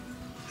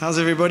How's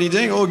everybody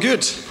doing? All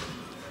good.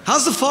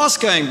 How's the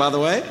fast going, by the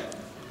way?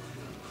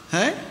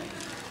 Hey?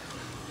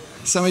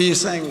 Some of you are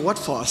saying, what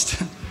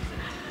fast?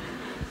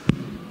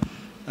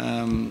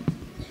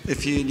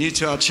 If you're new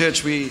to our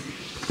church, we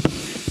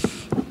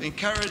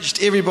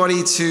encouraged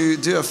everybody to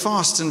do a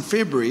fast in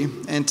February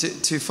and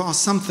to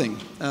fast something.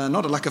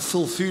 Not like a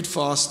full food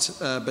fast,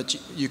 but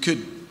you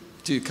could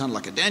do kind of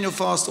like a Daniel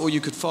fast, or you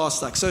could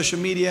fast like social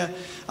media.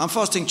 I'm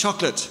fasting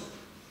chocolate.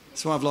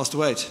 That's why I've lost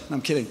weight. No,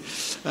 I'm kidding.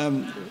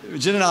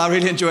 Jen and I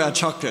really enjoy our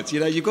chocolate. You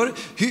know, you got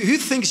to, who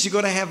thinks you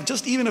got to have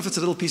just even if it's a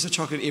little piece of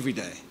chocolate every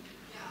day?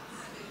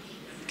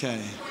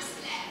 Okay.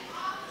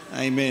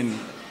 Amen.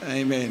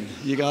 Amen.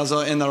 You guys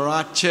are in the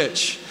right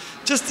church.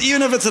 Just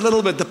even if it's a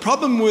little bit. The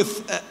problem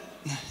with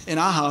in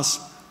our house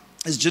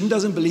is Jen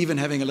doesn't believe in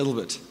having a little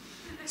bit.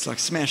 It's like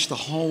smash the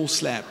whole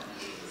slab.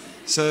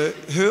 So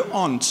her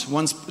aunt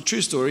once, a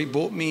true story,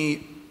 bought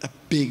me a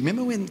big.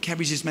 Remember when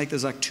Cadbury's used to make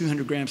those like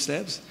 200-gram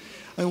slabs?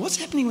 I mean, what's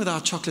happening with our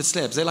chocolate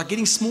slabs? They're like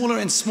getting smaller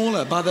and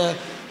smaller by the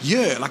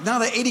year. Like now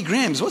they're 80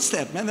 grams. What's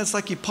that, man? That's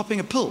like you're popping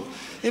a pill.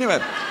 Anyway,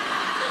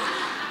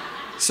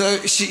 so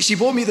she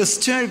bought me this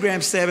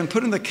 200-gram slab and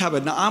put it in the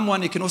cupboard. Now I'm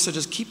one who can also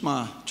just keep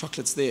my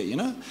chocolates there, you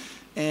know?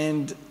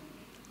 And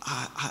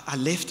I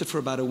left it for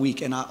about a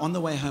week. And on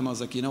the way home, I was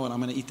like, you know what? I'm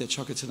going to eat that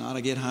chocolate tonight.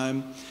 I get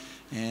home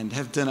and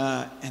have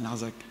dinner. And I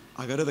was like,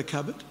 I go to the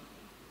cupboard.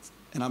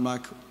 And I'm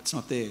like, it's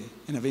not there.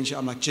 And eventually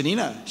I'm like,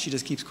 Janina, she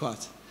just keeps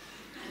quiet.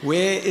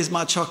 Where is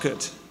my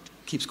chocolate?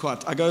 Keeps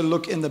quiet. I go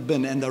look in the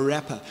bin and the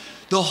wrapper.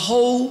 The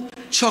whole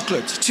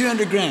chocolate,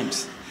 200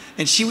 grams.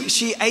 And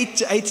she ate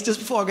just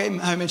before I came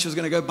home, and she was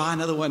going to go buy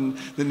another one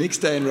the next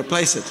day and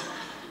replace it.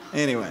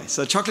 Anyway,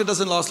 so chocolate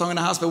doesn't last long in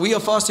the house, but we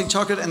are fasting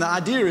chocolate, and the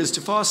idea is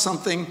to fast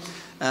something,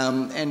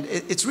 and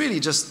it's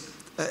really just,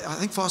 I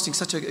think fasting is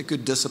such a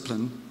good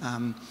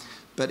discipline.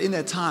 But in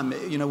that time,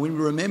 you know, when we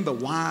remember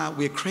why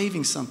we're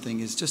craving something,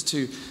 is just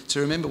to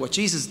remember what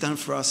Jesus has done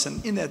for us.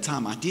 And in that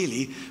time,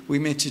 ideally, we're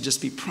meant to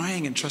just be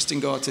praying and trusting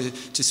God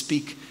to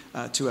speak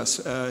to us.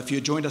 If you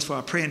joined us for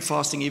our prayer and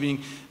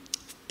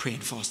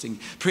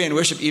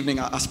worship evening,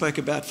 I spoke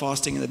about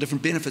fasting and the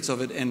different benefits of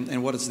it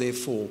and what it's there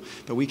for.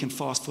 But we can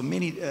fast for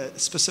many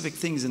specific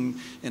things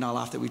in our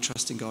life that we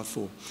trust in God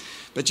for.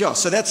 But yeah,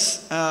 so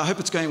that's, I hope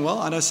it's going well.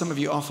 I know some of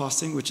you are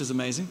fasting, which is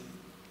amazing.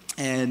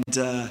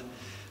 And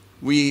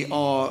we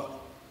are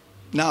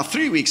now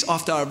 3 weeks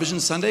after our Vision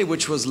Sunday,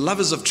 which was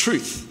Lovers of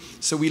Truth.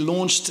 So we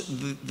launched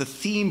the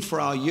theme for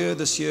our year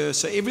this year.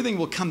 So everything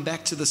will come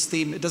back to this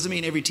theme. It doesn't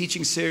mean every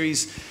teaching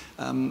series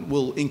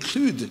will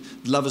include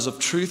Lovers of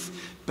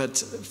Truth. But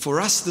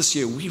for us this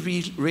year,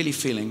 we're really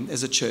feeling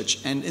as a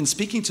church, and in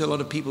speaking to a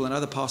lot of people and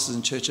other pastors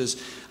and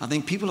churches, I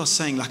think people are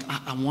saying, like,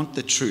 I want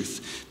the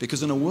truth.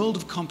 Because in a world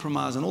of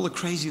compromise and all the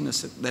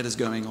craziness that is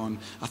going on,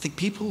 I think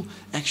people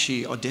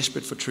actually are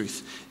desperate for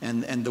truth.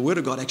 And the Word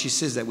of God actually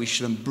says that we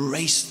should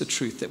embrace the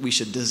truth, that we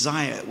should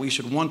desire it, we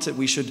should want it,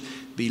 we should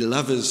be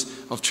lovers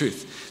of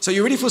truth. So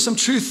you ready for some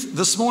truth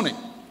this morning?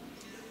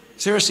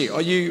 Seriously,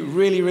 are you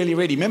really, really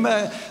ready?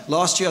 Remember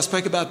last year I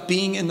spoke about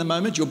being in the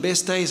moment. Your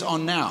best days are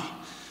now.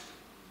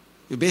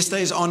 Your best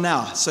days are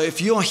now. So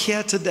if you're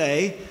here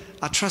today,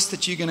 I trust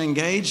that you're going to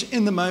engage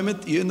in the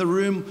moment. You're in the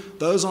room,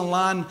 those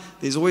online.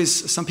 There's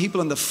always some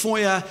people in the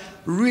foyer.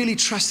 Really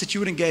trust that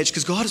you would engage,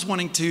 because God is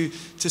wanting to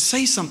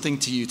say something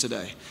to you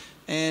today.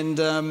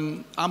 And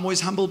I'm always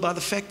humbled by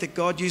the fact that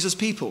God uses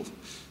people.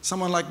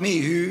 Someone like me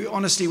who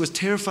honestly was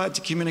terrified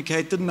to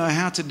communicate, didn't know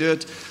how to do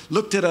it,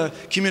 looked at a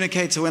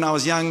communicator when I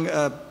was young,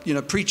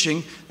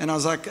 preaching, and I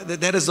was like,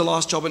 that is the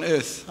last job on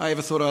earth I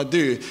ever thought I'd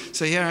do.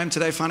 So here I am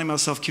today finding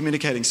myself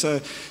communicating.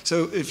 So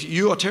if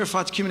you are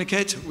terrified to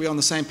communicate, we're on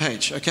the same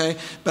page, okay?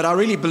 But I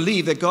really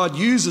believe that God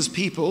uses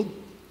people,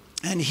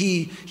 and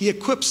He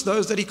equips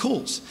those that He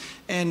calls.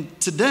 And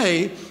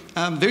today,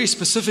 very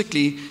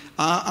specifically,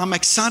 I'm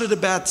excited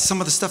about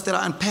some of the stuff that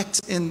I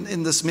unpacked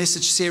in this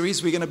message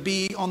series. We're going to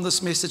be on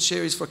this message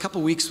series for a couple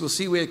of weeks. We'll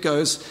see where it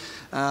goes.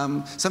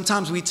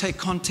 Sometimes we take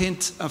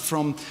content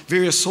from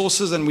various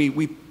sources and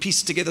we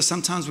piece it together.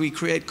 Sometimes we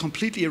create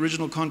completely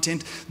original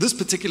content. This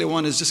particular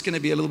one is just going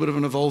to be a little bit of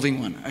an evolving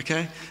one,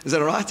 okay? Is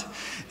that all right?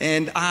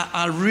 And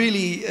I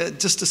really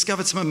just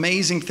discovered some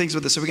amazing things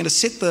with this. So we're going to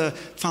set the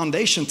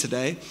foundation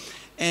today.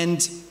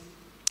 And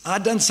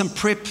I'd done some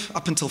prep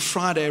up until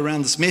Friday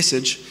around this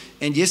message,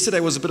 and yesterday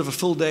was a bit of a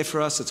full day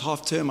for us. It's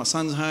half term, my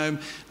son's home.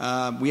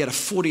 We had a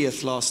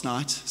 40th last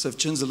night, so if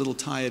Jin's a little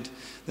tired,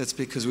 that's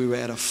because we were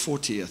at a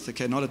 40th,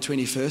 okay, not a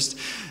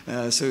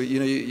 21st. So, you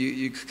know,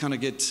 you kind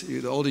of get,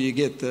 the older you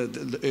get,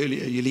 the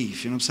earlier you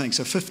leave, you know what I'm saying?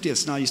 So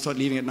 50th, now you start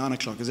leaving at 9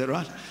 o'clock, is that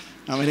right?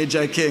 I'm only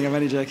joking.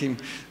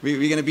 We're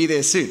going to be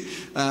there soon.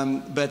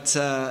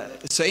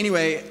 So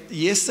anyway,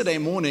 yesterday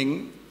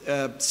morning,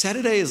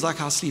 Saturday is like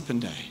our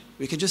sleep-in day.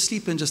 We can just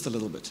sleep in just a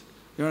little bit.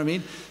 You know what I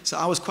mean? So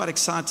I was quite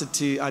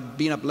excited I'd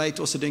been up late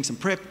also doing some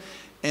prep,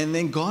 and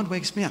then God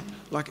wakes me up,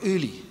 like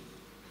early,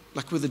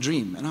 like with a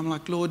dream. And I'm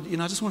like, Lord,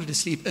 I just wanted to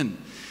sleep in.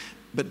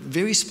 But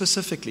very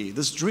specifically,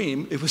 this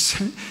dream, it was,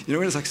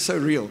 it's like so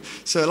real.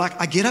 So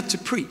like I get up to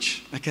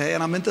preach, okay,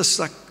 and I'm in this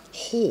like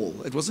hall.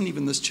 It wasn't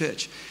even this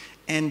church.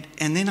 And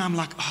then I'm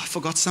like, I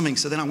forgot something.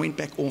 So then I went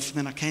back off, and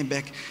then I came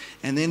back,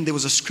 and then there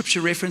was a scripture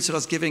reference that I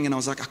was giving, and I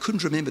was like, I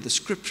couldn't remember the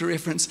scripture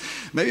reference.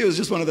 Maybe it was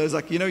just one of those,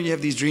 like, you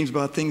have these dreams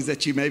about things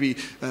that you maybe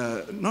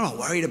not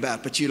worried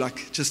about, but you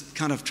like just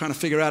kind of trying to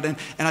figure out. And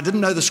I didn't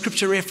know the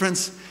scripture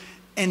reference.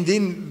 And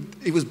then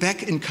it was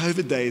back in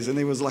COVID days, and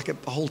there was like a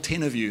whole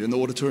 10 of you in the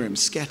auditorium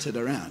scattered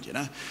around,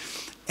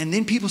 And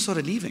then people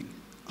started leaving.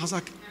 I was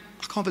like,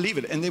 I can't believe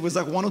it. And there was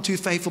like 1 or 2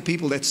 faithful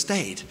people that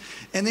stayed.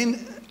 And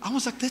then I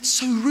was like, that's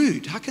so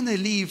rude. How can they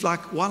leave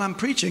like while I'm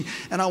preaching?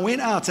 And I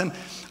went out, and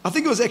I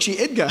think it was actually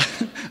Edgar.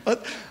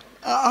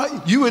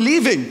 You were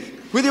leaving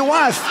with your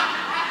wife.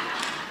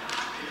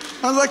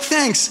 I was like,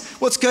 thanks.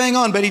 What's going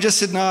on? But he just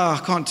said, no, I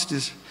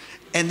can't.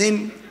 And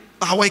then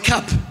I wake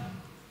up.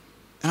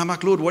 And I'm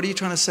like, Lord, what are you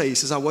trying to say? He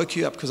says, I woke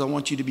you up because I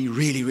want you to be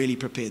really, really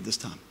prepared this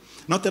time.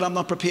 Not that I'm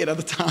not prepared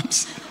other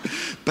times,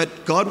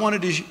 but God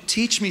wanted to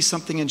teach me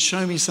something and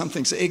show me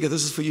something. So, Edgar,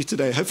 this is for you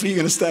today. Hopefully you're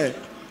going to stay.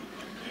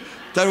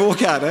 Don't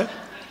walk out, eh?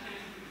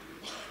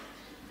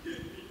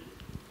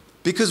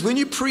 Because when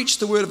you preach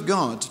the word of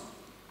God,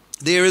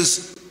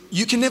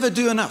 you can never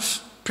do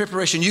enough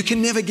preparation. You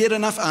can never get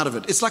enough out of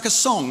it. It's like a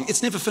song.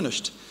 It's never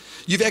finished.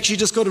 You've actually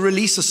just got to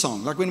release a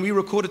song. Like when we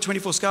recorded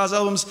 24 Scars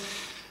albums,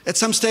 at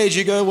some stage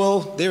you go, well,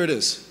 there it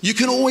is. You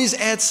can always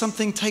add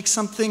something, take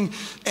something,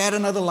 add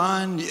another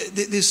line.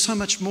 There's so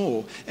much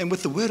more. And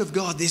with the word of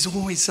God, there's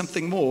always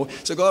something more.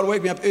 So God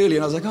woke me up early,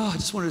 and I was like, I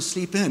just wanted to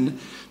sleep in.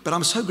 But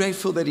I'm so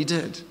grateful that he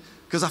did,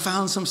 because I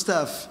found some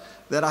stuff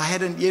that I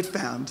hadn't yet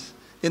found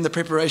in the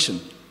preparation.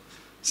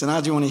 So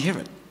now do you want to hear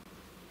it?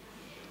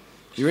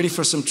 You ready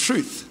for some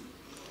truth?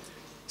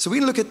 So we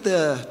look at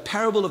the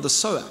parable of the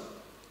sower.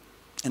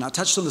 And I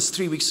touched on this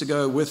 3 weeks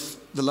ago with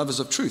the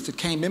lovers of truth.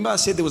 Remember I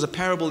said there was a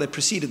parable that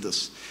preceded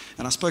this.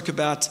 And I spoke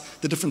about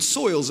the different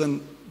soils,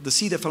 and the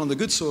seed that fell on the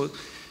good soil,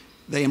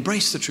 they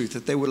embraced the truth,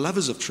 that they were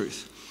lovers of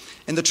truth.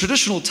 And the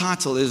traditional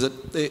title is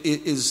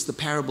the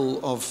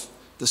parable of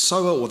the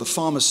sower, or the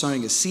farmer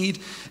sowing a seed.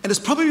 And it's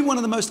probably one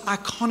of the most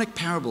iconic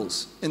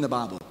parables in the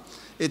Bible.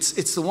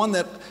 It's the one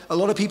that a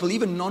lot of people,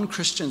 even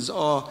non-Christians,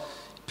 are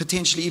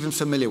potentially even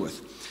familiar with.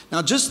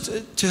 Now,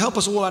 just to help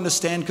us all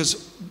understand,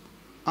 because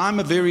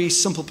I'm a very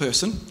simple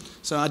person,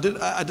 so I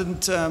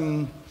didn't.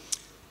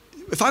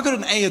 If I got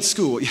an A at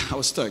school, I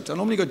was stoked. I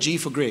normally got G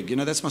for Greg.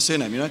 That's my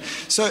surname.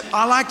 So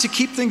I like to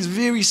keep things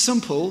very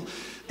simple,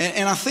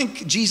 and I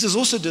think Jesus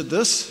also did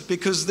this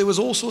because there was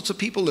all sorts of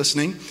people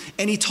listening,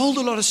 and he told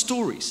a lot of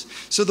stories.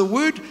 So the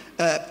word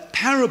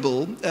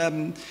parable,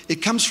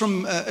 it comes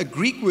from a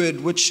Greek word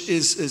which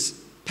is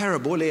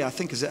parabole, I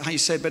think is how you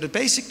say it, but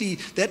basically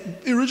that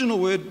original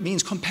word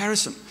means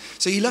comparison.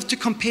 So you love to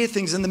compare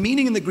things, and the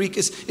meaning in the Greek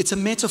is it's a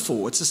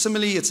metaphor, it's a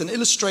simile, it's an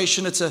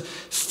illustration, it's a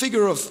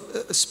figure of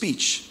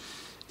speech.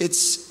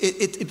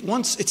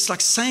 It's like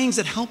sayings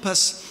that help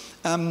us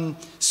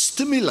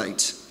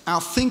stimulate our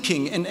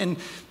thinking and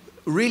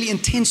really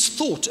intense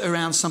thought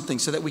around something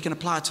so that we can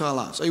apply it to our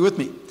lives. Are you with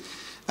me?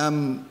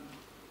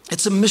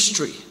 It's a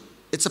mystery,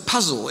 it's a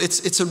puzzle,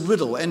 it's a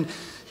riddle, and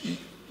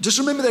just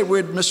remember that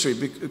word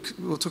mystery.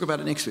 We'll talk about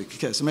it next week.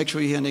 Okay, so make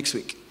sure you're here next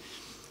week.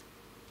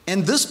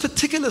 And this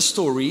particular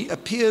story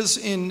appears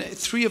in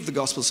 3 of the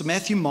Gospels, so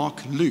Matthew,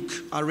 Mark, Luke.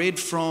 I read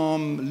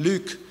from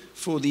Luke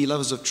for the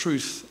Lovers of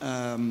Truth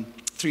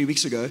 3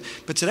 weeks ago,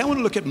 but today I want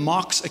to look at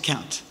Mark's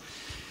account.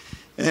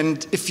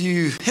 And if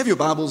you have your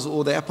Bibles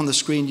or the app on the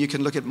screen, you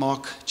can look at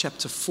Mark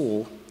chapter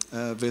 4,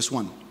 verse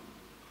 1.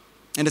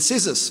 And it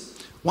says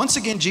this: once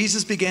again,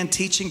 Jesus began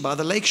teaching by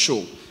the lake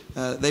shore.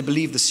 They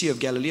believe the Sea of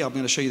Galilee. I'm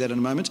going to show you that in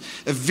a moment.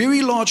 A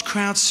very large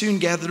crowd soon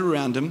gathered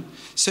around him,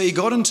 so he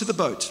got into the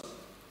boat.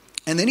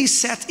 And then he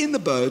sat in the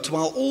boat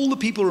while all the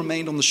people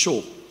remained on the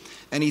shore.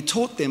 And he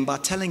taught them by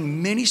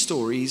telling many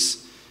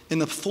stories in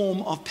the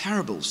form of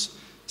parables,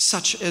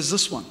 such as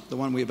this one, the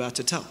one we're about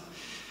to tell.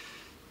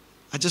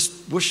 I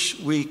just wish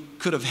we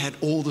could have had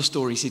all the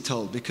stories he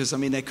told, because,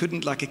 they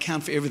couldn't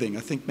account for everything. I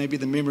think maybe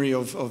the memory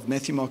of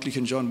Matthew, Mark, Luke,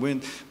 and John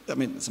weren't,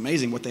 it's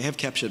amazing what they have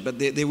captured, but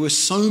there were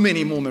so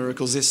many more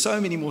miracles, there's so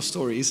many more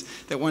stories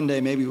that one day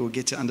maybe we'll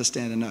get to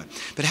understand and know.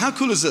 But how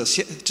cool is this?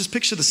 Just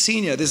picture the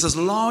scene here. There's this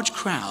large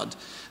crowd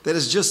that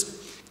is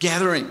just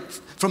gathering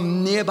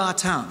from nearby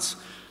towns.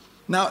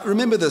 Now,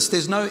 remember this,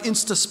 there's no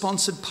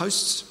Insta-sponsored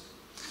posts,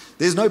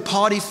 there's no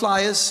party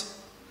flyers,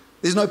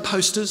 there's no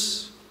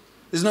posters,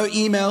 there's no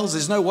emails,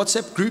 there's no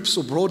WhatsApp groups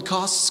or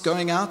broadcasts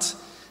going out.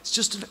 It's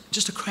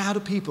just a crowd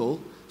of people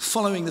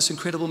following this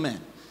incredible man,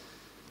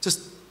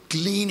 just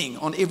gleaning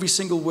on every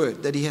single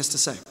word that he has to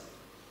say.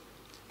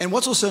 And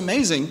what's also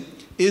amazing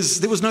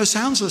is there was no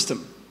sound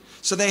system.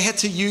 So they had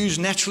to use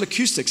natural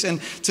acoustics.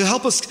 And to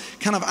help us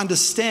kind of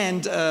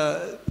understand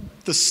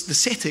the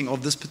setting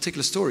of this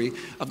particular story,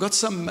 I've got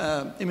some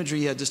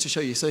imagery here just to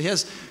show you. So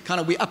here's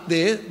we're up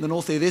there, the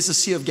north there, there's the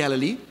Sea of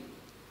Galilee.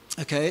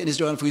 Okay, in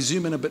Israel, if we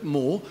zoom in a bit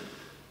more,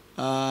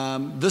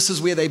 this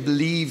is where they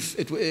believe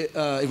it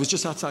was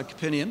just outside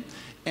Capernaum,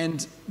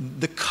 and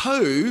the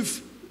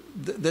cove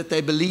that they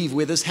believe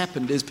where this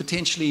happened is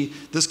potentially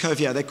this cove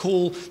here. They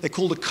call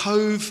the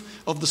cove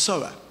of the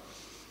sower.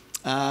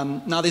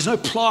 Now, there's no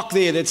plaque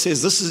there that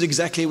says this is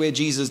exactly where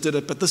Jesus did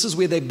it, but this is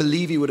where they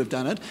believe he would have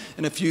done it.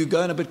 And if you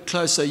go in a bit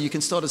closer, you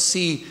can start to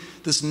see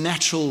this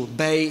natural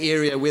bay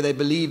area where they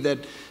believe that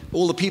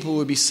all the people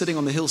would be sitting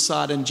on the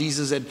hillside and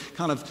Jesus had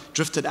kind of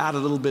drifted out a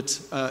little bit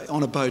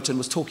on a boat and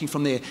was talking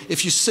from there.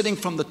 If you're sitting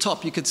from the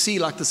top, you could see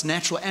like this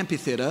natural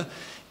amphitheater.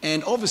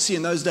 And obviously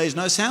in those days,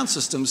 no sound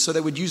systems, so they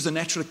would use the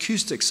natural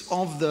acoustics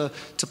of the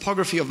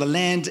topography of the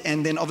land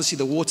and then obviously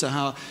the water,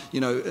 how,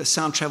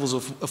 sound travels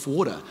off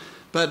water.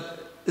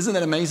 But isn't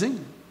that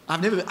amazing? I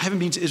haven't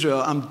been to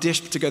Israel. I'm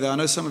desperate to go there. I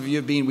know some of you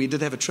have been. We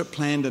did have a trip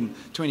planned in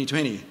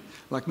 2020.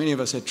 Like many of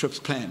us had trips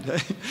planned.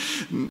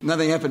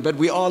 Nothing happened. But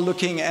we are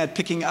looking at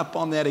picking up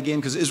on that again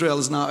because Israel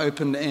is now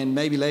open, and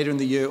maybe later in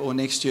the year or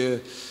next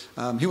year,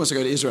 who wants to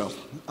go to Israel?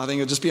 I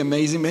think it'll just be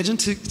amazing. Imagine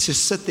to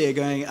sit there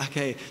going,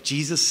 okay,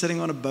 Jesus sitting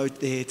on a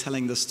boat there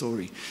telling this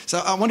story. So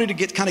I wanted to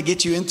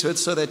get you into it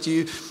so that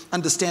you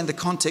understand the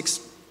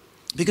context,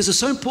 because it's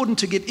so important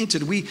to get into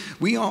it.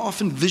 We are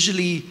often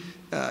visually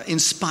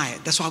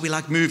inspired. That's why we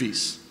like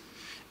movies.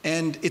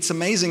 And it's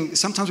amazing.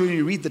 Sometimes when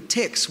you read the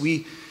text,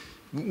 we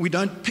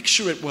don't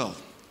picture it well.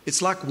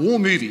 It's like war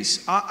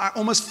movies. I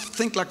almost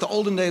think like the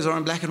olden days are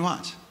in black and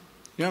white.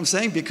 You know what I'm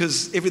saying?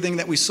 Because everything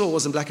that we saw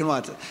was in black and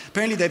white.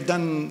 Apparently they've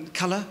done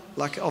color,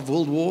 like of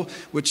World War,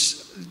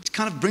 which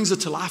kind of brings it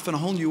to life in a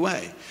whole new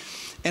way.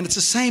 And it's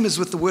the same as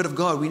with the Word of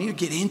God. We need to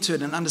get into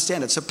it and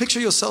understand it. So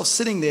picture yourself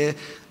sitting there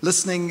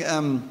listening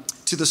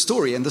to the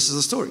story, and this is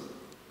the story.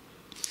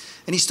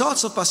 And he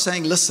starts off by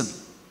saying, listen.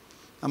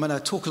 I'm going to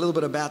talk a little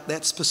bit about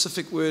that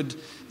specific word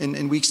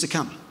in weeks to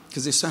come,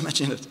 because there's so much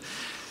in it.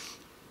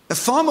 A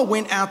farmer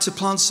went out to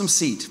plant some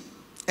seed.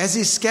 As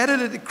he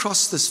scattered it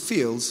across this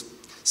field,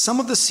 some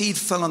of the seed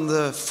fell on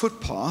the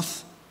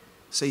footpath.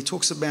 So he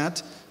talks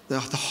about the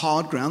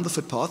hard ground, the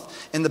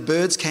footpath, and the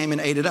birds came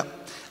and ate it up.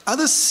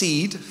 Other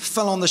seed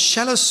fell on the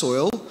shallow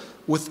soil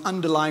with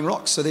underlying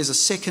rocks. So there's a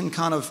second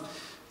kind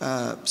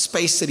of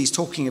space that he's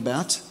talking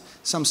about.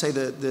 Some say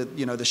the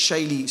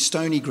shaly,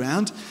 stony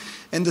ground.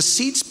 And the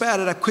seed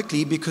sprouted up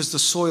quickly because the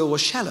soil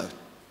was shallow.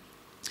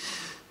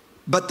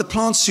 But the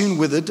plant soon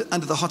withered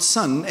under the hot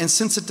sun, and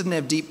since it didn't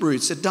have deep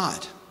roots, it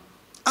died.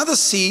 Other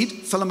seed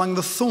fell among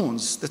the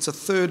thorns. That's a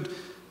third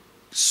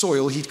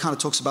soil he kind of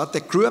talks about,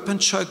 that grew up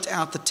and choked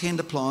out the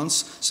tender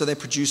plants, so they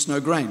produced no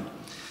grain.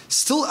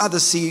 Still other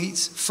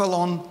seeds fell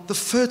on the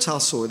fertile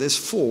soil. There's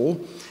 4,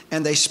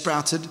 and they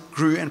sprouted,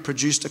 grew, and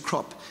produced a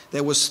crop.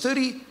 There was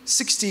 30,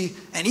 60,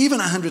 and even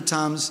 100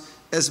 times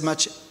as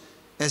much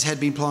as had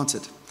been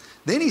planted.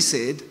 Then he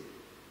said,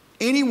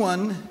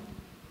 anyone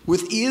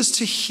with ears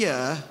to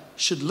hear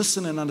should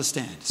listen and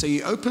understand. So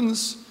he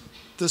opens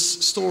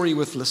this story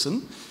with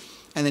listen,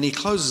 and then he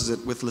closes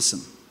it with listen.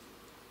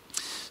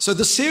 So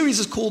the series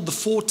is called the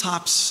 4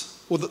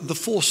 types, or the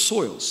 4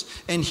 soils.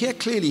 And here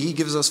clearly he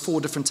gives us 4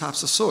 different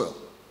types of soil.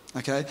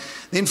 Okay.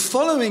 Then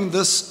following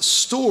this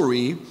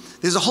story,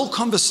 there's a whole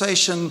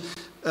conversation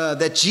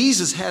that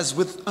Jesus has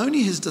with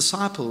only his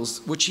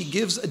disciples, which he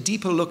gives a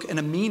deeper look and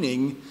a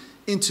meaning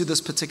into this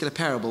particular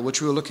parable,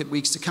 which we'll look at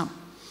weeks to come.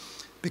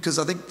 Because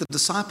I think the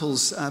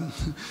disciples,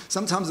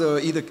 sometimes they were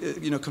either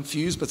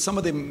confused, but some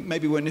of them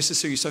maybe weren't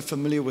necessarily so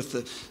familiar with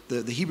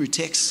the Hebrew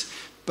text,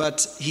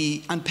 but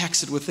he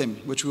unpacks it with them,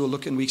 which we will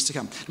look in weeks to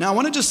come. Now, I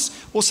want to just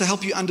also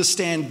help you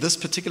understand this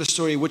particular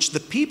story, which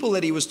the people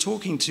that he was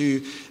talking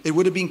to, it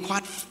would have been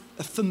quite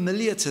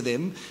familiar to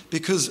them,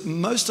 because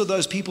most of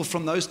those people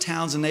from those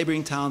towns and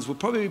neighboring towns would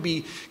probably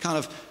be kind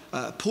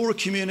of poorer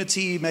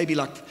community, maybe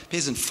like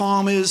peasant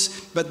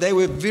farmers, but they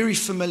were very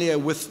familiar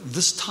with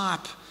this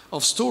type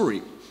of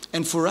story.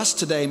 And for us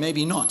today,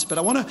 maybe not. But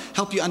I want to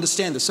help you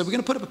understand this. So we're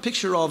going to put up a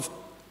picture of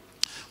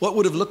what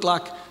would have looked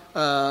like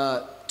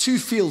 2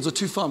 fields or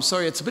 2 farms.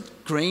 Sorry, it's a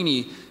bit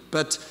grainy,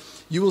 but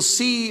you will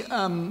see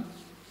on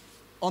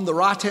the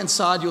right-hand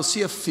side, you'll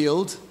see a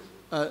field.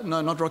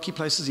 No, not rocky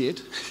places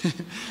yet.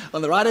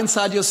 On the right-hand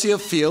side, you'll see a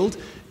field.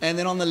 And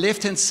then on the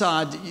left-hand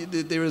side,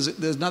 there's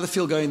another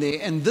field going there.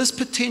 And this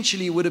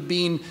potentially would have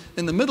been,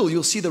 in the middle,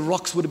 you'll see the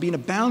rocks would have been a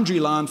boundary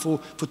line for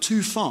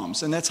 2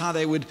 farms. And that's how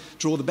they would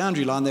draw the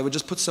boundary line. They would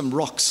just put some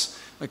rocks.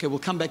 Okay, we'll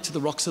come back to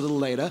the rocks a little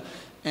later.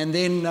 And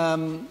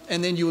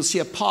then you will see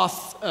a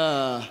path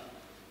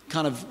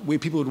kind of where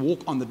people would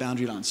walk on the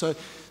boundary line. So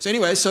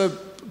anyway,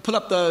 pull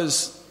up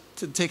those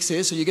text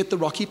there. So you get the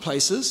rocky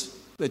places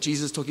that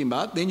Jesus is talking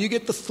about. Then you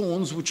get the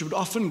thorns, which would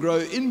often grow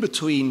in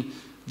between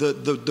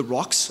the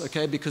rocks,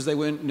 okay, because they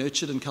weren't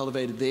nurtured and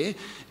cultivated there.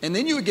 And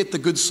then you would get the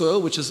good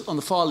soil, which is on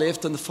the far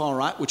left and the far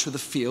right, which were the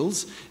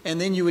fields. And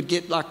then you would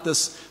get like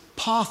this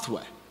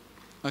pathway,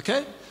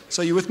 okay?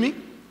 So you with me?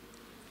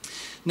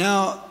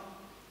 Now,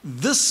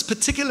 this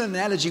particular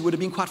analogy would have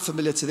been quite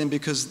familiar to them,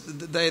 because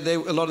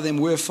a lot of them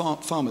were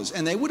farmers.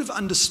 And they would have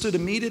understood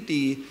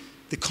immediately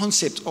the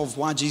concept of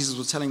why Jesus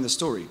was telling the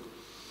story.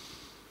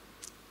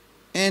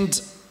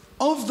 And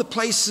of the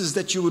places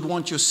that you would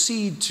want your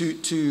seed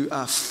to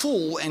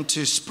fall and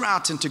to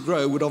sprout and to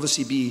grow would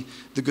obviously be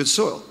the good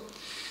soil.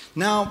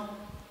 Now,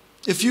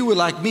 if you were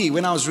like me,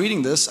 when I was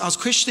reading this, I was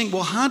questioning,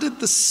 well, how did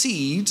the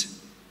seed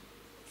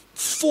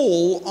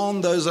fall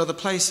on those other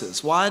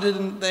places? Why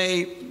didn't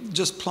they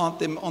just plant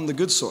them on the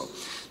good soil?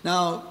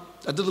 Now,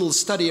 I did a little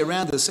study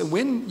around this, and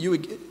when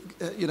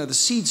the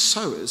seed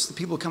sowers, the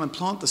people who come and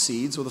plant the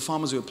seeds, or the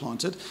farmers who have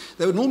planted,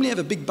 they would normally have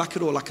a big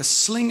bucket or like a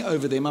sling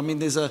over them. I mean,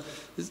 there's a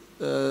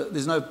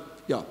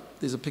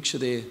picture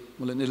there,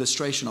 well, an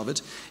illustration of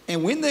it.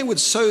 And when they would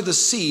sow the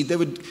seed, they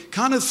would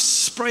kind of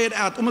spray it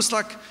out, almost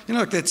like,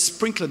 like that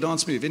sprinkler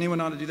dance move. Anyone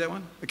know how to do that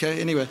one? Okay,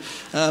 anyway.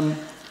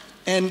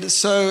 And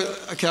so,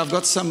 okay, I've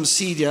got some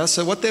seed here.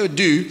 So what they would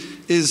do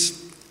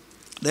is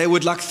they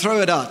would like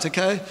throw it out,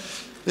 okay?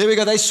 There we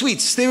go, they're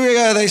sweets. There we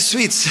go, they're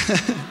sweets.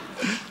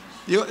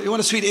 You want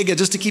a sweet egg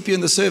just to keep you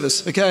in the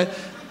service, okay?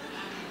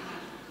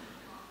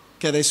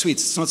 Okay, they're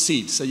sweets. It's not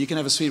seeds, so you can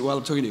have a sweet while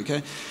I'm talking to you,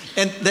 okay?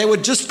 And they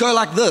would just go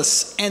like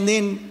this, and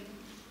then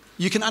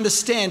you can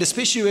understand,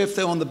 especially if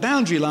they're on the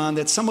boundary line,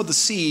 that some of the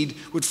seed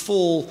would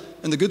fall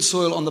in the good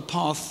soil on the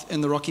path, in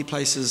the rocky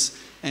places,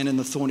 and in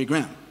the thorny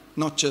ground.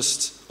 Not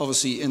just,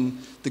 obviously, in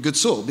the good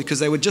soil, because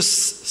they would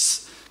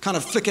just kind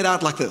of flick it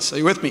out like this. Are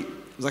you with me?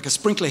 It was like a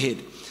sprinkler head.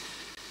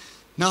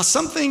 Now,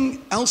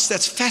 something else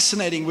that's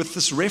fascinating with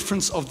this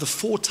reference of the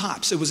 4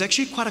 types, it was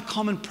actually quite a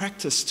common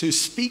practice to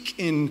speak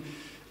in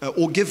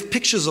or give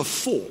pictures of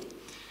 4.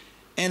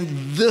 And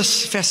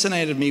this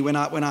fascinated me when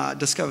I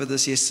discovered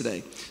this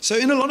yesterday. So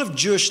in a lot of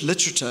Jewish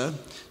literature,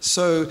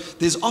 so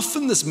there's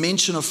often this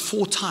mention of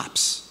 4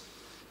 types.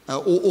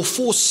 Or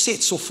 4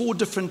 sets, or 4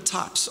 different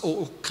types,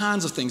 or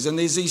kinds of things. And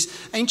there's these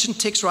ancient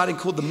text writing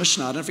called the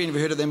Mishnah. I don't know if you've ever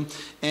heard of them.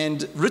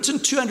 And written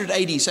 200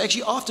 AD, so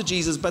actually after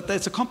Jesus, but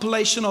it's a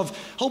compilation of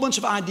a whole bunch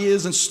of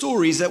ideas and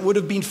stories that would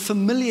have been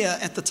familiar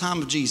at the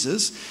time of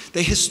Jesus.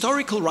 They're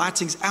historical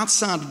writings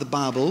outside of the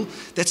Bible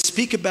that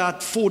speak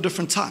about 4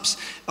 different types.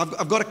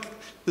 I've got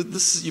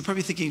you're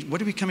probably thinking,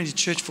 what are we coming to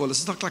church for?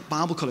 This is not like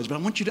Bible college, but I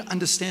want you to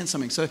understand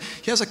something. So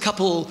here's a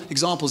couple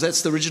examples.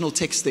 That's the original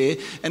text there,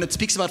 and it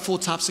speaks about 4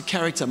 types of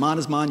character. Mine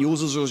is mine,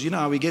 yours is yours. You know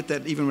how we get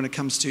that even when it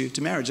comes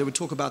to marriage. They would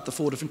talk about the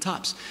 4 different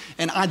types.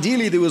 And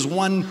ideally, there was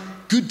one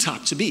good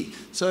type to be.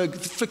 So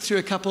flick through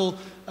a couple.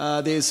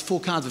 There's 4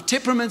 kinds of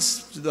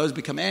temperaments. Those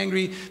become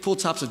angry. 4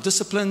 types of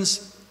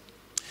disciplines.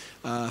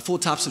 4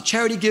 types of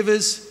charity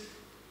givers.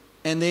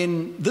 And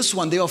then this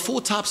one, there are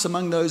 4 types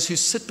among those who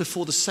sit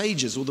before the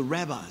sages or the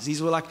rabbis.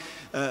 These were like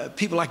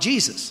people like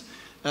Jesus.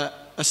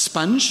 A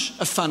sponge,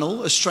 a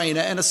funnel, a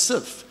strainer, and a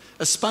sieve.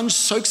 A sponge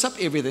soaks up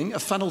everything. A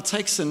funnel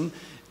takes in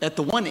at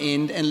the one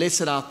end and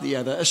lets it out the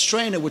other. A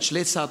strainer, which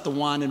lets out the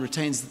wine and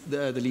retains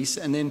the least.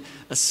 And then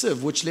a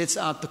sieve, which lets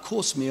out the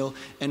coarse meal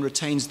and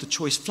retains the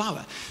choice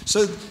flour.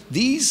 So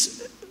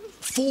these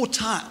 4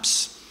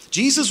 types,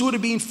 Jesus would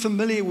have been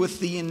familiar with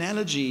the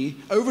analogy,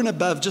 over and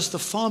above just the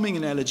farming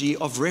analogy,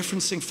 of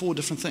referencing 4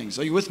 different things.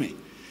 Are you with me?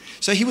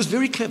 So he was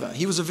very clever.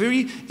 He was a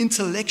very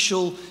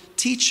intellectual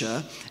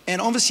teacher,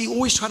 and obviously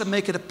always tried to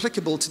make it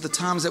applicable to the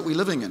times that we're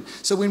living in.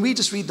 So when we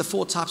just read the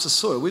 4 types of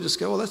soil, we just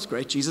go, well, that's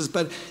great, Jesus.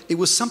 But it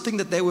was something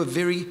that they were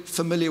very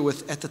familiar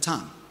with at the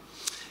time.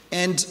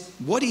 And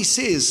what he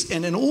says,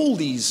 and in all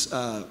these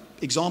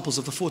examples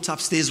of the 4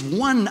 types, there's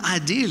one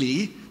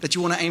ideally that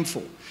you want to aim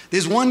for.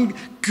 There's one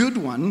good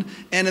one,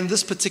 and in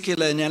this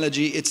particular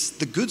analogy, it's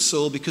the good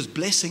soil, because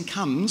blessing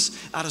comes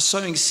out of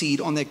sowing seed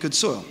on that good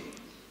soil.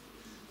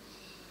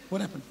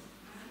 What happened?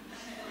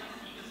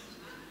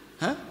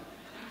 Huh?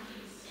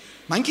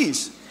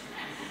 Monkeys.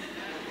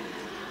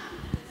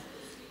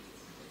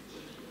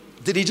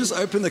 Did he just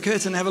open the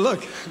curtain and have a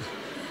look?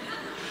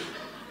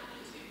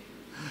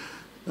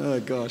 Oh,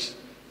 gosh.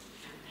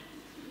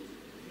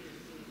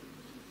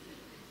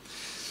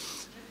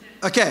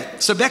 Okay,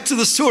 so back to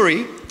the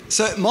story.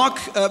 So Mark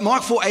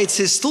 4:8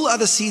 says, still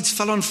other seeds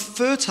fell on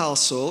fertile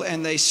soil,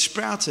 and they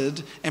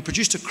sprouted and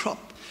produced a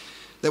crop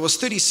that was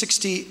 30,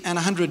 60, and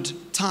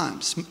 100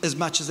 times as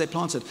much as they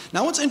planted.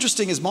 Now what's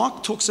interesting is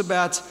Mark talks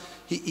about,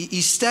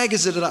 he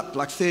staggers it up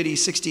like 30,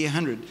 60,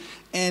 100.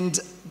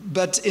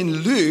 But in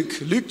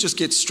Luke just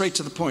gets straight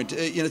to the point.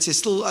 It says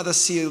still other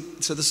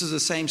seed, so this is the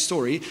same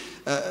story,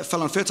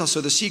 fell on fertile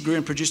soil, the seed grew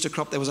and produced a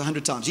crop that was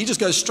 100 times. He just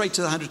goes straight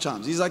to the 100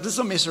 times. He's like, this is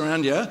not messing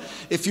around here.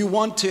 If you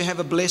want to have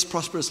a blessed,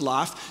 prosperous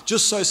life,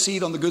 just sow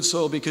seed on the good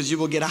soil, because you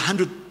will get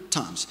 100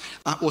 times.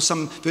 Or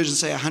some versions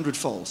say 100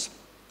 folds.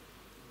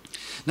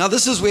 Now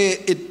this is where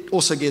it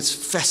also gets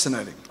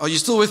fascinating. Are you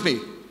still with me?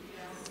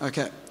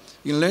 Okay.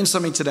 You're going to learn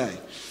something today.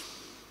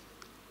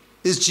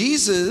 Is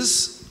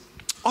Jesus,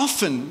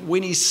 often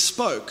when he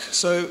spoke,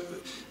 so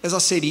as I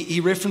said, he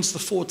referenced the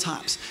 4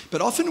 types, but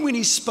often when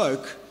he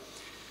spoke,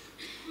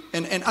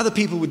 and other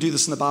people would do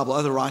this in the Bible,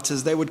 other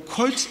writers, they would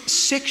quote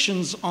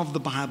sections of the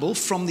Bible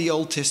from the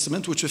Old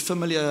Testament, which were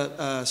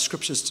familiar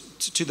scriptures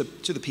to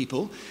the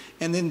people,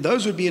 and then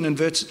those would be in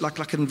inverted,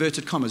 like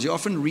inverted commas. You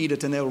often read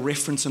it and they'll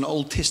reference an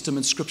Old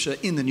Testament scripture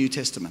in the New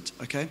Testament,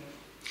 okay?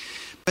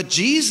 But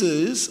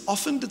Jesus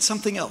often did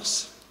something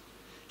else.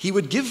 He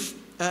would give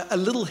a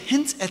little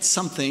hint at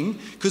something,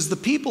 because the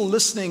people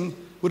listening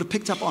would have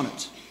picked up on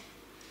it.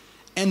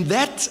 And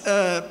that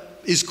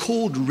is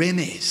called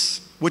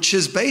remez, which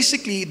is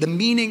basically, the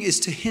meaning is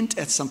to hint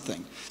at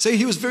something. So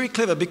he was very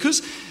clever,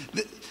 because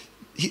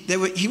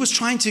he was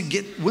trying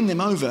to win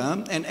them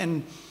over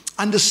and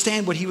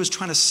understand what he was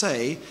trying to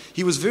say.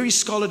 He was very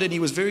scholarly and he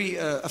was very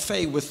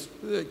affair with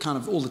kind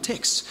of all the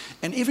texts.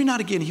 And every now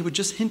and again, he would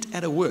just hint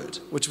at a word,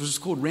 which was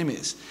called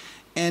remez.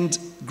 And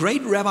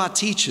great rabbi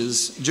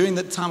teachers during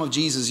the time of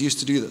Jesus used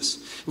to do this.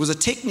 It was a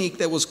technique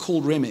that was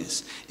called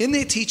remez. In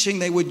their teaching,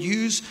 they would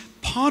use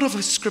part of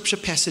a scripture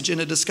passage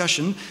in a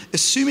discussion,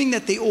 assuming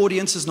that the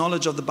audience's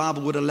knowledge of the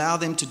Bible would allow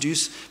them to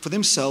deduce for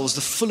themselves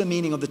the fuller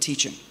meaning of the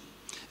teaching.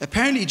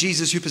 Apparently,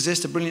 Jesus, who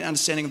possessed a brilliant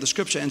understanding of the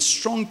scripture and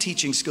strong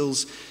teaching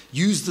skills,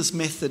 used this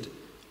method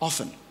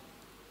often.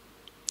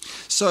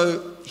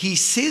 So he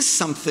says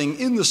something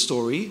in the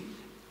story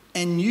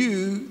and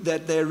knew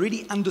that they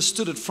already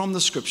understood it from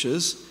the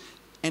scriptures,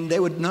 and they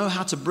would know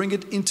how to bring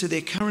it into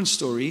their current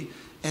story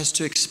as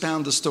to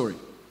expound the story.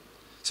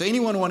 So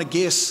anyone want to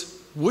guess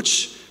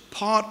which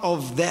part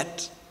of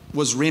that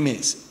was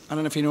remez? I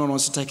don't know if anyone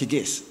wants to take a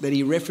guess that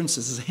he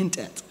references as a hint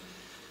at.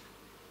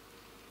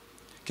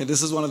 Okay,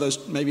 this is one of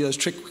those, maybe those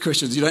trick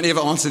questions. You don't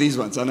ever answer these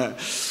ones, I know.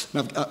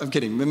 No, I'm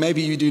kidding,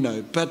 maybe you do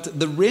know. But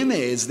the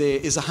remez there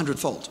is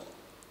 100-fold,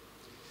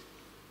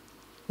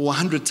 or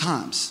 100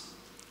 times.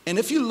 And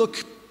if you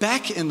look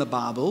back in the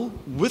Bible,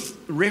 with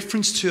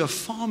reference to a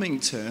farming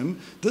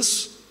term,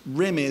 this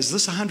remez,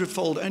 this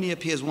 100-fold only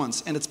appears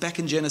once, and it's back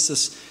in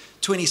Genesis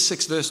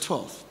 26, verse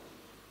 12.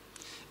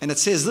 And it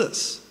says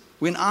this: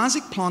 when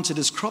Isaac planted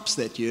his crops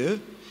that year,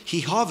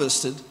 he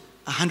harvested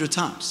 100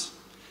 times.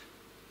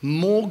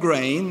 More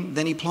grain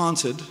than he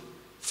planted,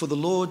 for the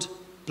Lord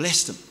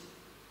blessed him.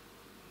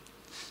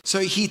 So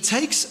he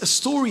takes a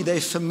story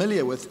they're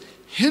familiar with,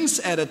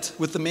 hints at it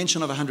with the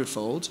mention of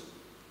 100-fold.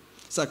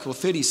 It's like, well,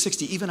 30,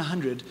 60, even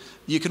 100.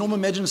 You can almost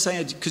imagine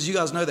saying it, because you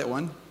guys know that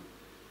one.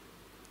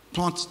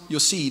 Plant your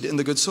seed in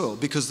the good soil,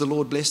 because the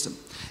Lord blessed him.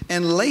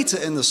 And later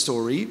in the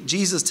story,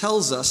 Jesus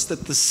tells us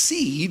that the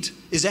seed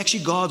is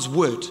actually God's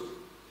word.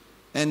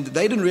 And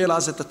they didn't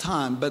realize at the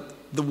time, but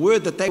the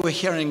word that they were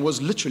hearing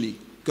was literally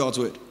God's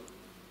word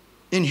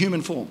in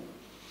human form.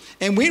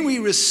 And when we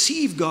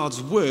receive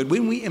God's word,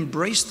 when we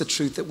embrace the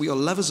truth that we are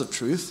lovers of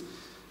truth,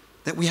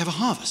 that we have a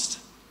harvest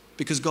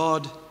because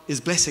God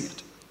is blessing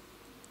it.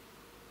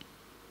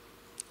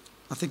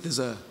 I think there's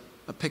a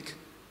pic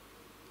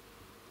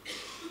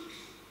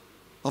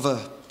of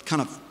a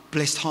kind of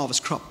blessed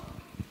harvest crop.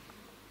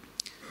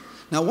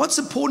 Now, what's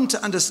important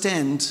to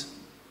understand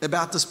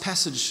about this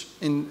passage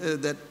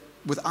that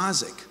with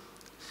Isaac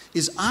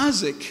is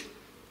Isaac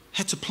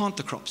had to plant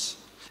the crops.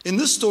 In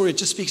this story, it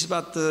just speaks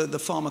about the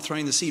farmer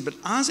throwing the seed, but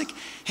Isaac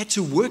had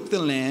to work the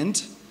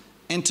land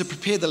and to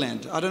prepare the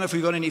land. I don't know if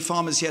we've got any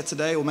farmers here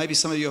today, or maybe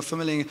some of you are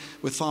familiar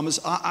with farmers.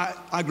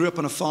 I grew up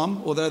on a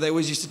farm, although they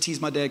always used to tease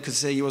my dad because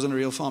they say he wasn't a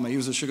real farmer. He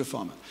was a sugar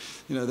farmer.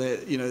 You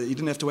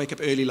didn't have to wake up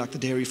early like the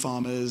dairy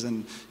farmers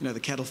and the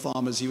cattle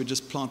farmers. He would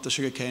just plant the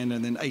sugar cane,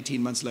 and then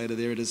 18 months later,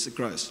 there it is, it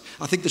grows.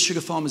 I think the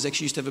sugar farmers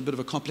actually used to have a bit of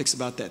a complex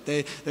about that.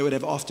 They would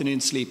have afternoon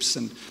sleeps,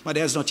 and my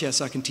dad's not here,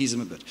 so I can tease him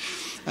a bit.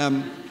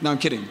 No, I'm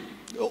kidding.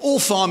 All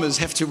farmers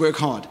have to work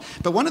hard.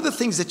 But one of the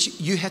things that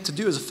you had to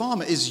do as a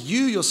farmer is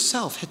you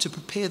yourself had to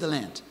prepare the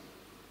land.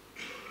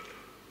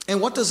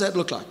 And what does that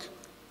look like?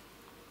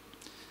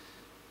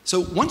 So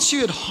once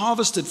you had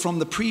harvested from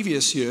the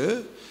previous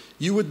year,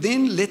 you would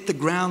then let the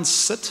ground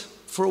sit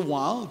for a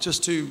while,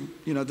 just to,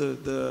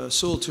 the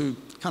soil to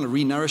kind of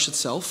re-nourish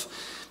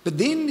itself. But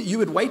then you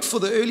would wait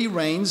for the early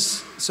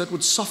rains so it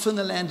would soften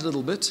the land a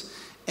little bit.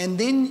 And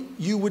then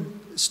you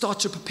would start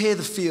to prepare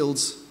the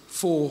fields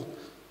for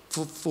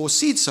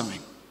seed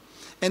sowing.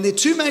 And there are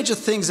two major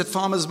things that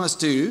farmers must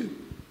do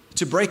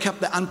to break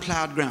up the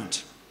unplowed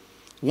ground.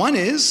 One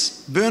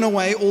is burn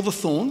away all the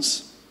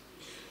thorns.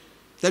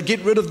 They'll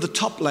get rid of the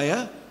top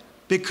layer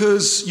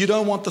because you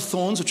don't want the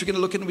thorns, which we're going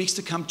to look at in weeks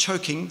to come,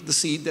 choking the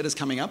seed that is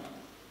coming up.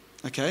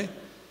 Okay?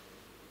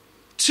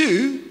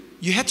 Two,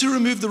 you had to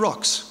remove the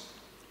rocks.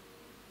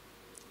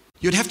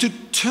 You'd have to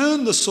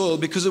turn the soil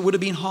because it would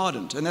have been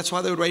hardened. And that's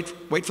why they would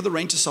wait for the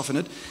rain to soften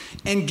it.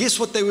 And guess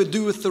what they would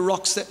do with the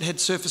rocks that had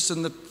surfaced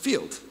in the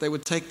field? They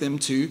would take them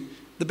to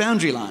the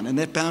boundary line. And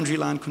that boundary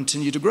line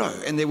continued to grow.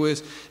 And it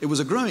was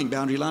a growing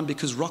boundary line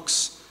because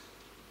rocks,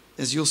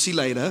 as you'll see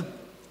later,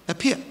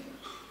 appear.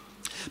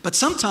 But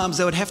sometimes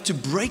they would have to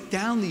break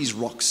down these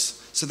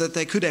rocks so that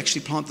they could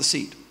actually plant the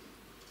seed.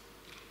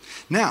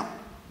 Now,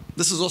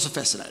 this is also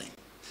fascinating.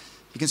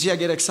 You can see I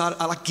get excited.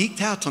 I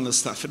geeked out on this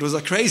stuff. It was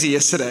crazy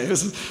yesterday. It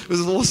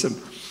was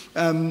awesome.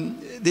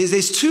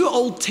 There's two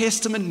Old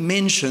Testament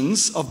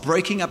mentions of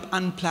breaking up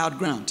unplowed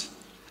ground.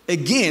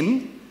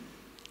 Again,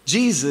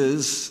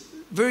 Jesus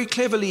very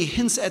cleverly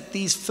hints at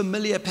these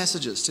familiar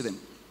passages to them.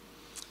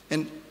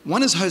 And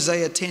one is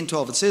Hosea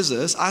 10:12. It says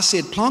this: I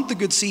said, plant the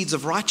good seeds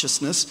of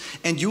righteousness,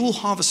 and you will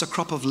harvest a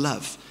crop of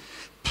love.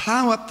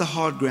 Plow up the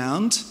hard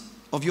ground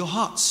of your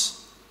hearts.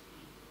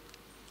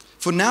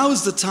 For now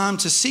is the time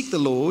to seek the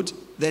Lord,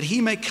 that he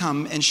may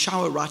come and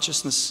shower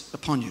righteousness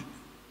upon you.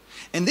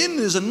 And then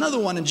there's another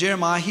one in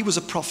Jeremiah. He was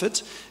a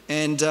prophet,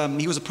 and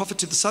he was a prophet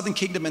to the southern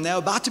kingdom, and they were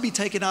about to be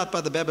taken out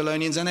by the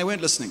Babylonians, and they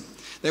weren't listening.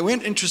 They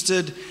weren't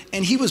interested,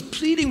 and he was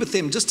pleading with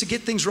them just to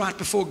get things right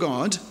before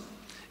God.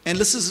 And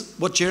this is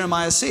what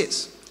Jeremiah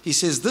says. He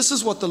says, "This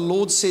is what the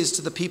Lord says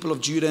to the people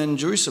of Judah and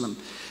Jerusalem.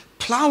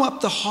 Plow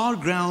up the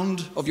hard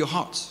ground of your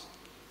hearts.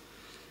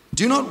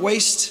 Do not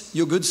waste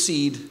your good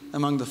seed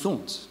among the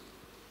thorns.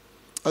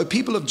 O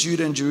people of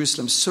Judah and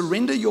Jerusalem,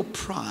 surrender your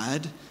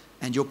pride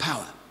and your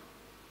power."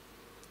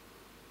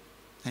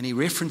 And he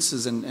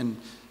references and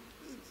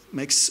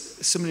makes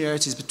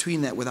similarities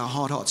between that with our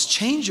hard hearts.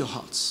 "Change your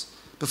hearts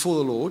before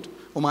the Lord,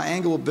 or my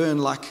anger will burn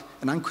like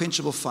an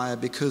unquenchable fire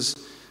because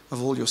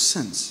of all your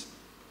sins."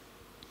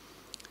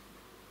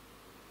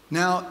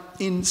 Now,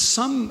 in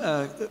some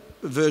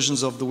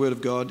versions of the Word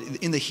of God,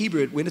 in the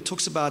Hebrew, when it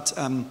talks about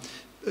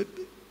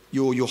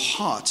your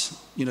heart,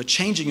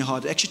 changing your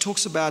heart, it actually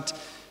talks about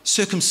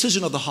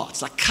circumcision of the heart.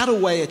 It's like cut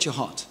away at your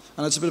heart.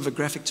 I know it's a bit of a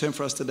graphic term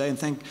for us today, and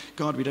thank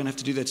God we don't have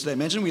to do that today.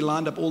 Imagine we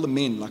lined up all the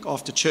men, like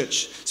after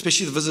church,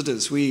 especially the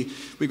visitors. We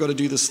got to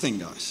do this thing,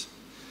 guys,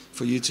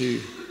 for you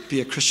to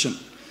be a Christian.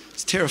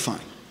 It's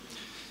terrifying.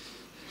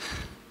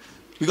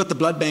 We got the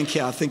blood bank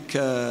here, I think,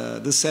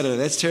 this Saturday.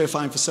 That's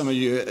terrifying for some of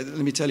you. Let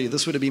me tell you,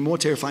 this would have been more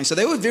terrifying. So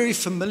they were very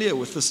familiar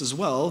with this as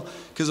well,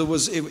 because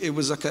it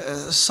was like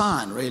a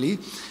sign, really.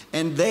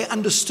 And they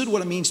understood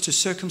what it means to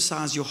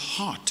circumcise your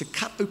heart, to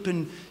cut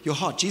open your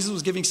heart. Jesus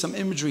was giving some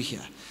imagery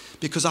here,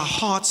 because our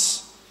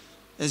hearts,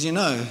 as you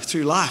know,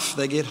 through life,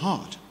 they get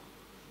hard.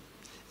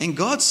 And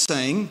God's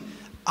saying,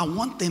 I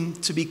want them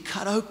to be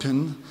cut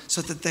open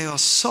so that they are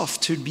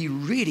soft, to be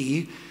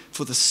ready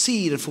for the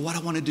seed and for what I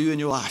want to do in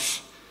your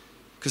life.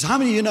 Because how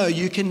many of you know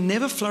you can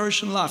never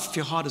flourish in life if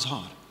your heart is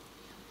hard?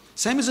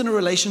 Same as in a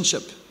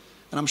relationship.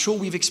 And I'm sure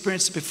we've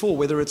experienced it before,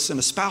 whether it's in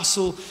a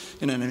spousal,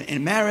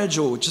 in marriage,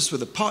 or just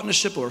with a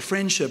partnership or a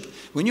friendship.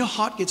 When your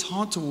heart gets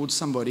hard towards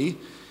somebody,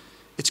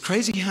 it's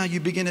crazy how you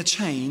begin to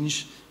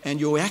change,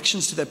 and your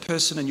actions to that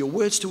person and your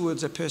words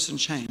towards that person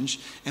change.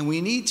 And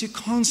we need to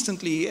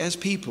constantly, as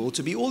people,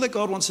 to be all that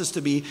God wants us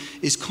to be,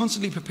 is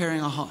constantly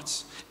preparing our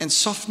hearts and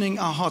softening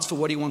our hearts for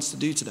what He wants to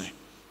do today.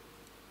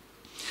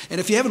 And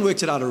if you haven't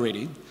worked it out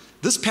already,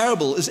 this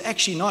parable is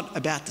actually not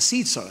about the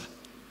seed sower.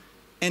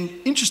 And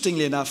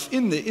interestingly enough,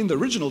 in the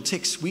original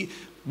text, we've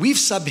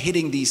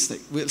subheading these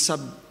things,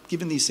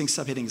 given these things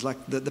subheadings, like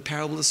the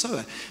parable of the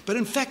sower. But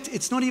in fact,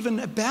 it's not even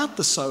about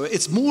the sower.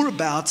 It's more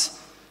about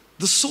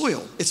the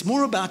soil. It's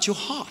more about your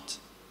heart.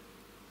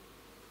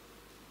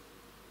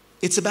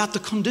 It's about the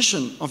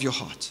condition of your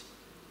heart.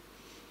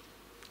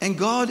 And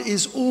God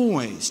is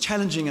always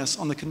challenging us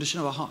on the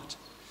condition of our heart.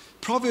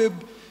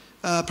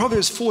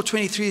 Proverbs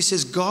 4:23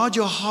 says, "Guard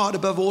your heart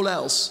above all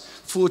else,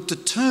 for it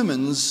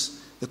determines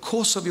the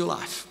course of your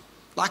life."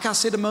 Like I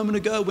said a moment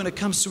ago, when it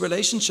comes to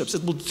relationships,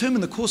 it will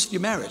determine the course of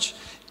your marriage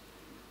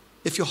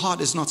if your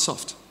heart is not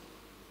soft.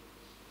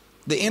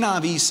 The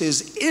NIV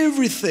says,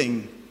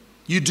 everything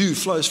you do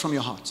flows from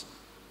your heart.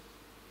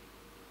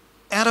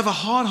 Out of a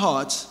hard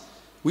heart,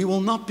 we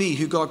will not be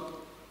who God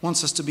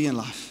wants us to be in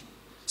life.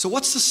 So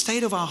what's the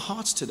state of our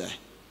hearts today?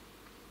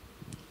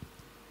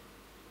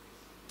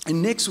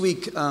 And next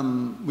week, we're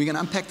going to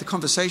unpack the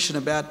conversation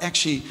about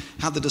actually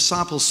how the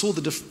disciples saw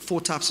the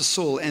four types of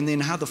soil, and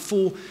then how the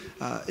four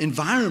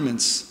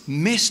environments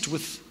messed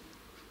with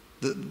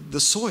the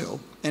soil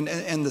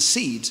and the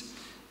seed.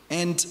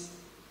 And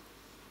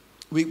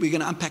we're going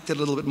to unpack that a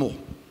little bit more.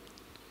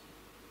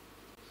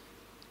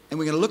 And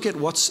we're going to look at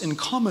what's in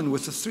common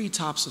with the three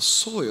types of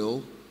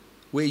soil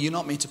where you're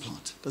not meant to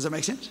plant. Does that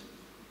make sense?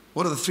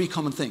 What are the three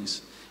common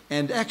things?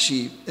 And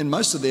actually, in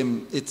most of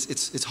them,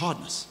 it's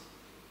hardness.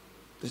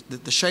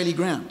 The shaly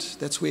ground,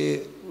 that's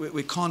where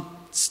we can't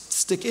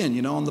stick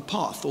in, on the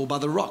path or by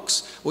the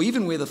rocks, or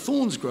even where the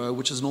thorns grow,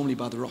 which is normally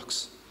by the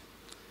rocks.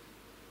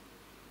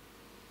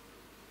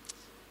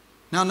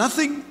 Now,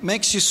 nothing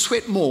makes you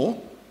sweat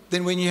more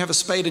than when you have a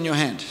spade in your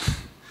hand.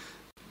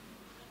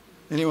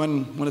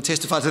 Anyone want to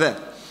testify to that?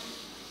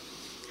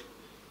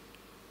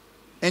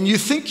 And you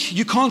think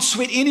you can't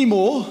sweat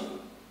anymore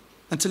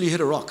until you hit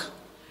a rock.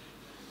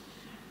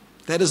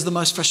 That is the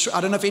most frustrating.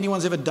 I don't know if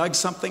anyone's ever dug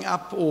something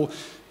up, or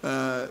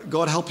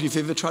God help you if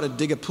you ever try to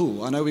dig a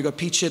pool. I know we've got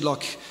Pete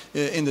Shedlock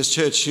in this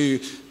church who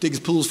digs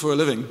pools for a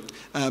living.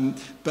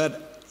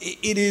 But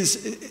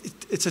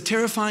it's a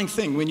terrifying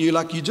thing when you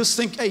just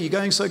think, hey, you're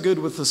going so good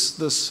with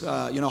this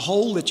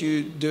hole that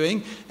you're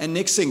doing, and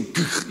next thing,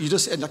 you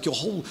just, and your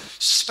whole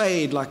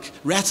spade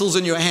rattles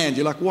in your hand.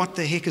 You're like, what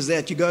the heck is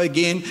that? You go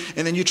again,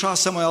 and then you try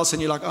somewhere else,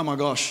 and you're like, oh my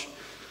gosh,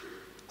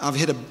 I've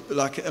hit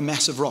a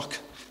massive rock.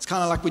 It's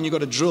kind of like when you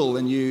got a drill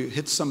and you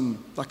hit a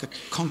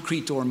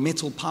concrete or a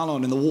metal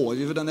pylon in the wall. Have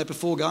you ever done that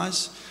before,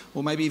 guys?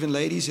 Or maybe even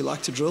ladies who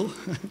like to drill?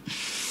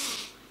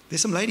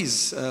 There's some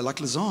ladies like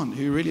Lazan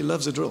who really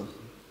loves a drill.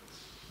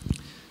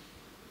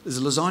 Is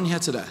Lazan here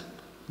today?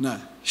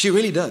 No. She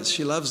really does.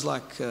 She loves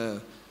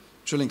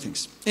drilling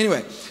things.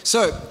 Anyway,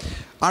 so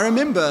I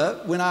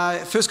remember when I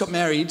first got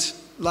married,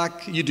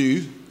 like you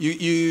do,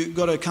 you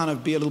got to kind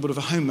of be a little bit of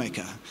a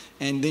homemaker.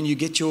 And then you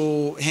get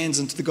your hands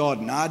into the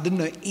garden. Now, I didn't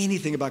know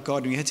anything about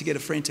gardening. We had to get a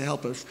friend to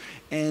help us.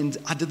 And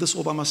I did this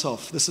all by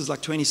myself. This is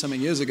like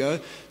 20-something years ago,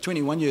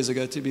 21 years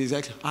ago to be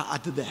exact. I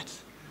did that.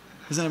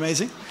 Isn't that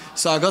amazing?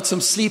 So I got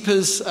some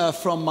sleepers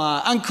from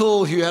my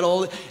uncle who had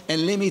all,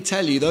 and let me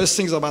tell you, those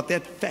things are about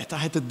that fat. I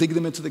had to dig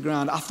them into the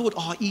ground. I thought,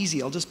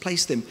 easy, I'll just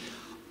place them.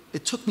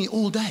 It took me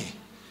all day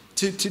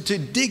to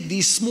dig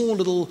these small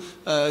little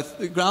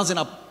grounds, and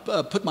I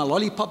put my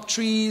lollipop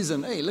trees,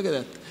 and hey, look at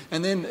that.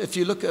 And then if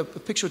you look a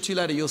picture or two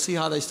later, you'll see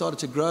how they started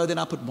to grow. Then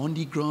I put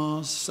mondi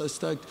grass, so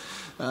stoked.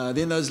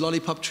 Then those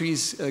lollipop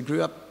trees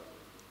grew up.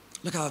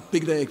 Look how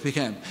big they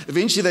became.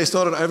 Eventually they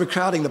started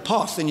overcrowding the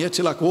path, and you had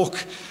to like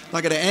walk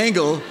like at an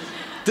angle.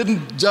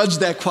 Didn't judge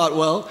that quite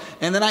well.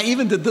 And then I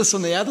even did this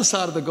on the other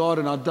side of the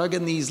garden. I dug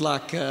in these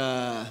like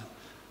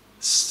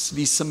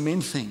these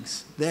cement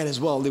things. That as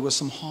well. There was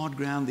some hard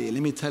ground there.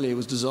 Let me tell you, it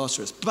was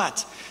disastrous.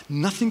 But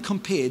nothing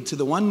compared to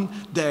the one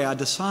day I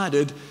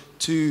decided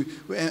to,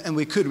 and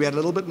we had a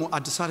little bit more. I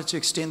decided to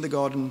extend the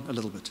garden a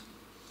little bit.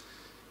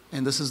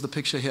 And this is the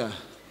picture here.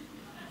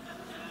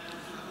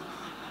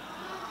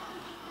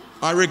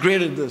 I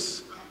regretted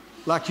this,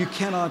 like you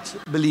cannot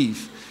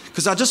believe,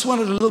 because I just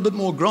wanted a little bit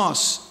more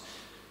grass.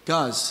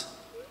 Guys,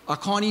 I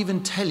can't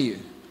even tell you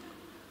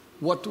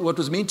what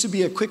was meant to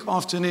be a quick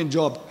afternoon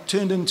job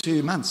turned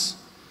into months.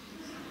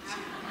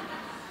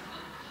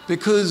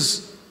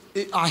 Because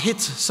I hit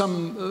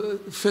some,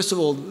 first of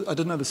all, I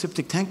didn't know the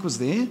septic tank was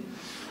there.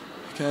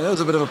 Okay, that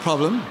was a bit of a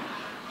problem.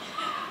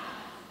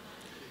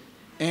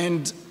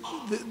 And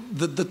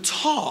the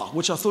tar,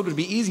 which I thought would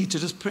be easy to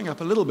just bring up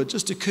a little bit,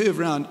 just to curve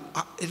around,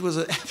 it was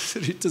an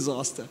absolute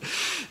disaster.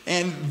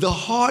 And the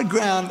hard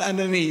ground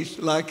underneath,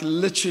 like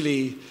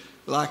literally,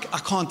 like I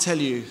can't tell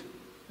you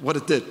what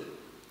it did.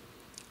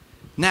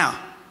 Now,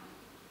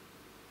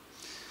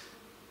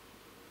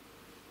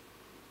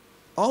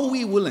 are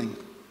we willing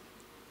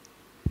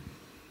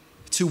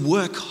to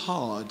work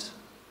hard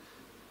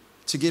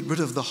to get rid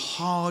of the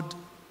hard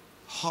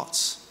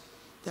hearts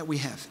that we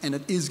have? And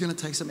it is going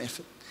to take some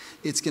effort.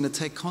 It's going to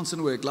take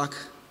constant work. Like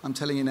I'm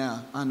telling you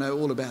now, I know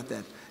all about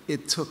that.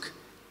 It took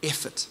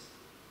effort.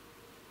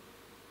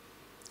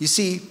 You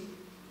see,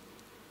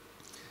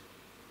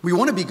 we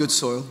want to be good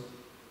soil,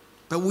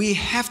 but we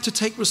have to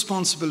take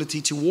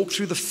responsibility to walk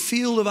through the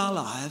field of our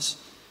lives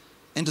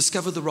and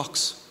discover the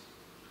rocks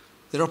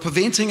that are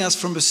preventing us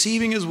from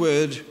receiving His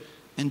word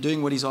and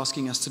doing what He's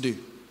asking us to do.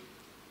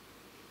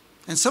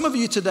 And some of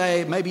you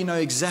today maybe know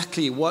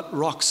exactly what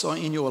rocks are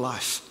in your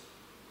life.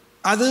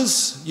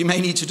 Others, you may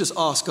need to just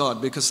ask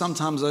God, because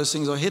sometimes those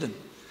things are hidden.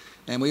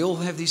 And we all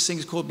have these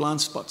things called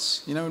blind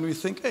spots. You know, when we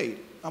think, hey,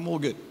 I'm all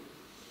good.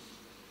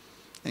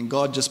 And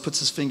God just puts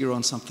His finger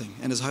on something.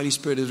 And His Holy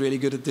Spirit is really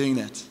good at doing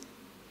that.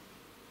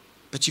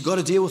 But you've got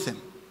to deal with Him.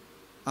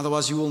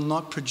 Otherwise, you will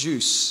not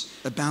produce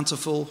a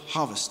bountiful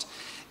harvest.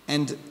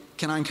 And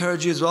can I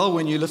encourage you as well,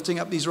 when you're lifting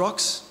up these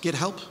rocks, get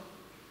help.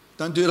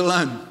 Don't do it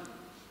alone.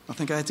 I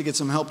think I had to get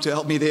some help to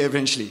help me there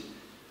eventually.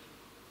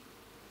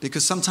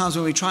 Because sometimes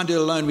when we try and do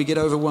it alone, we get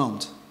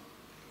overwhelmed.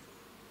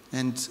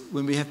 And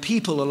when we have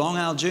people along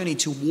our journey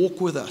to walk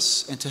with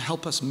us and to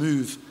help us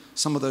move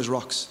some of those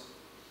rocks.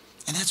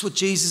 And that's what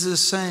Jesus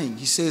is saying.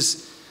 He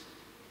says,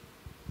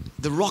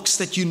 the rocks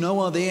that you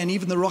know are there, and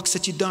even the rocks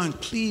that you don't,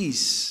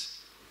 please,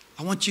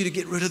 I want you to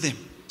get rid of them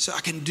so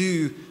I can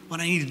do what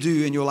I need to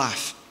do in your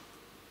life.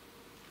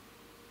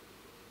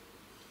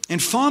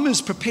 And farmers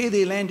prepare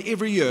their land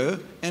every year.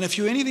 And if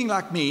you're anything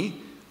like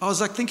me, I was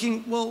like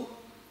thinking, well,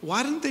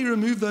 why didn't they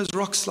remove those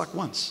rocks like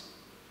once?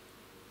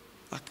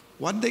 Like,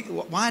 why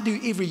do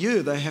every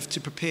year they have to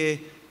prepare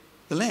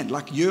the land,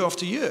 like year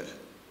after year?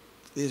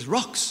 There's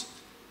rocks.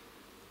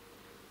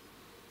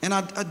 And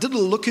I did a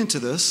little look into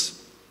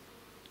this.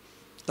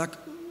 Like,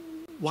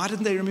 why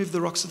didn't they remove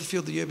the rocks of the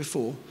field the year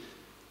before?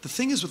 The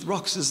thing is with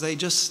rocks is they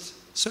just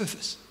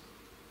surface.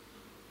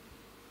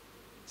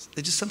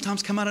 They just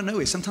sometimes come out of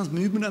nowhere. Sometimes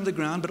movement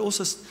underground, but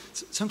also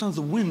sometimes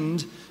the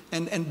wind.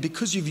 And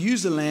because you've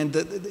used the land,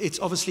 it's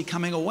obviously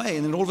coming away.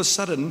 And then all of a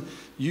sudden,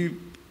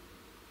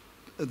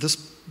 this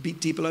beat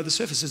deep below the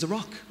surface is a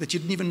rock that you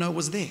didn't even know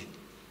was there.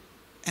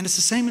 And it's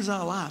the same as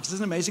our lives.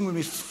 Isn't it amazing when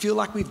we feel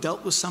like we've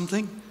dealt with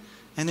something,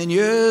 and then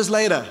years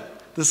later,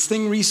 this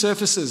thing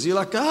resurfaces. You're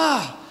like,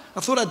 I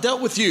thought I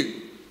dealt with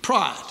you.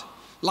 Pride,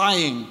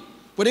 lying,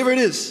 whatever it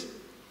is.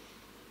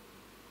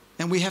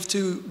 And we have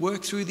to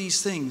work through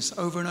these things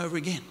over and over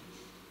again.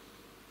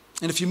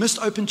 And if you missed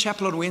Open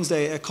Chapel on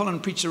Wednesday, Colin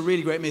preached a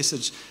really great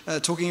message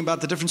talking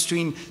about the difference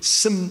between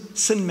sin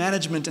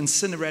management and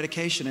sin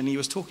eradication. And he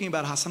was talking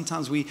about how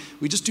sometimes we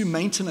just do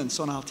maintenance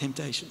on our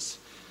temptations.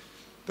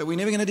 But we're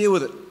never going to deal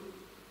with it.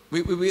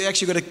 We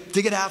actually got to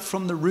dig it out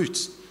from the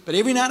root. But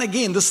every now and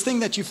again, this thing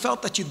that you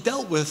felt that you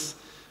dealt with,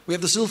 we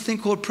have this little thing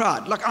called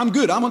pride. Like, I'm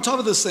good, I'm on top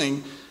of this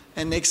thing.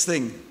 And next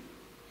thing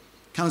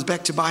comes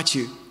back to bite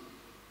you.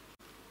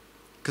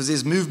 Because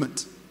there's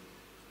movement.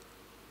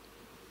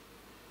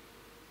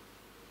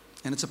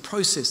 And it's a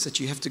process that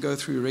you have to go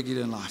through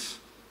regularly in life.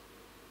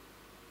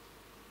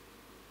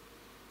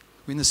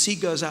 When the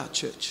seed goes out,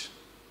 church,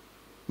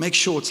 make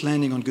sure it's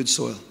landing on good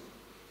soil.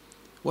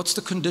 What's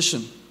the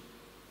condition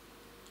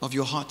of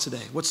your heart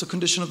today? What's the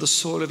condition of the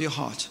soil of your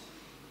heart?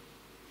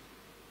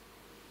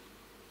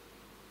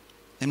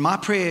 And my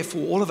prayer for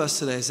all of us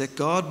today is that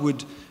God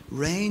would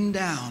rain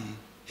down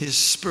His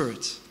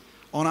Spirit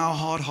on our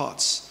hard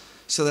hearts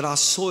so that our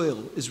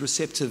soil is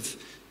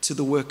receptive to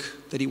the work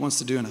that He wants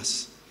to do in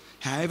us.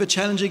 However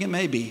challenging it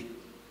may be,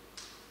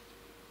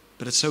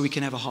 but it's so we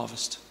can have a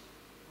harvest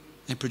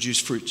and produce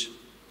fruit.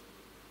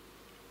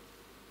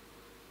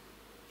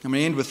 I'm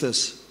going to end with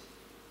this.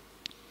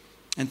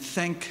 And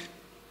thank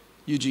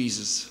you,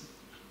 Jesus,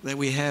 that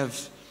we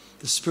have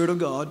the Spirit of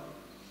God.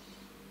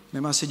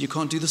 Remember I said you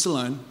can't do this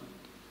alone.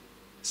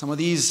 Some of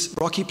these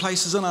rocky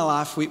places in our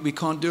life we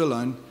can't do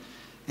alone.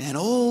 And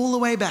all the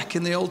way back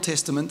in the Old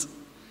Testament,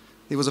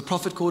 there was a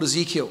prophet called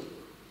Ezekiel.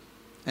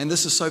 And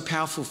this is so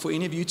powerful for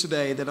any of you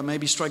today that are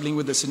maybe struggling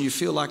with this and you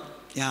feel like,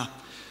 yeah,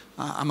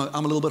 I'm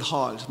a little bit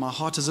hard. My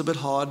heart is a bit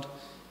hard.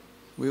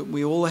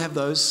 We all have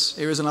those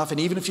areas in life. And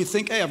even if you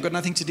think, hey, I've got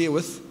nothing to deal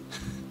with,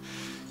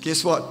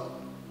 guess what?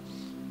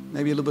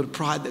 Maybe a little bit of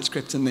pride that's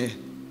crept in there.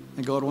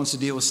 And God wants to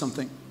deal with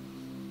something.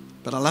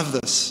 But I love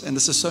this. And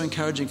this is so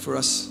encouraging for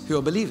us who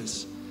are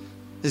believers.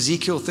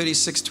 Ezekiel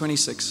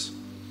 36:26.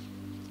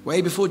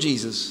 Way before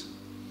Jesus.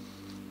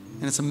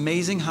 And it's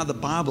amazing how the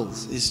Bible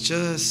is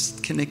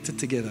just connected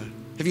together.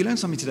 Have you learned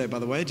something today, by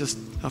the way? Just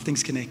how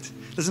things connect.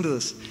 Listen to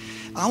this.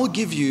 I will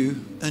give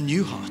you a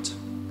new heart.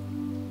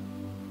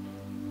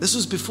 This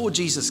was before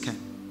Jesus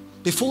came.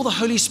 Before the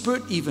Holy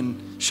Spirit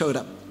even showed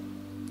up.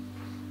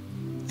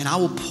 And I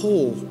will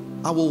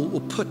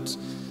put,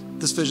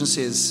 this version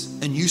says,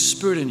 a new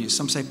spirit in you.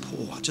 Some say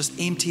pour. I'll just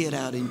empty it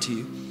out into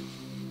you.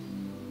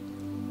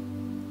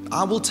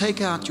 I will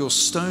take out your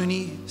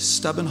stony,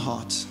 stubborn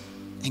heart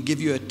and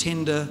give you a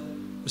tender,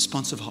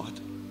 responsive heart.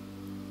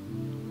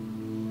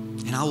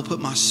 And I will put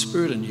my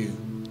spirit in you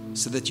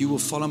so that you will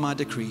follow my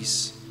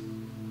decrees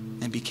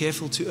and be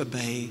careful to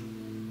obey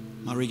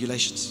my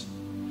regulations.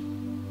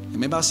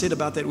 Remember I said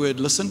about that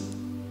word, listen?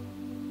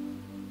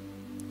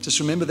 Just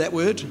remember that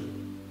word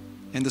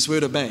and this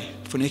word obey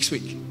for next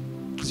week,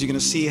 because you're going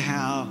to see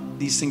how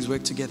these things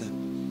work together.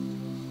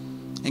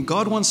 And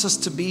God wants us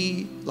to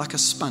be like a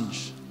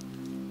sponge.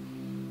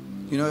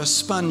 You know, a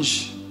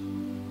sponge,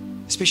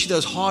 especially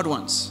those hard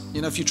ones.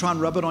 You know, if you try and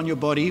rub it on your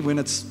body when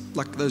it's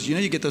like those, you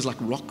know, you get those like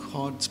rock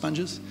hard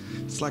sponges.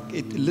 It's like,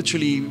 it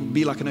literally would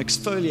be like an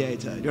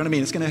exfoliator. You know what I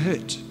mean? It's going to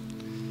hurt.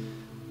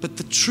 But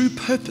the true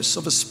purpose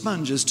of a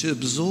sponge is to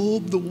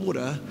absorb the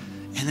water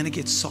and then it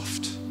gets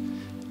soft.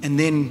 And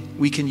then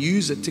we can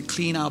use it to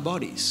clean our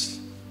bodies.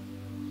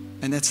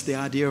 And that's the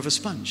idea of a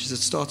sponge, is it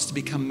starts to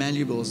become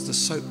malleable as the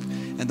soap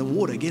and the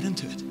water get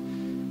into it.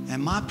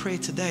 And my prayer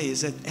today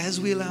is that as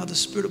we allow the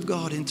Spirit of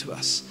God into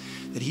us,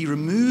 that He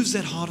removes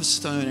that heart of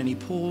stone and He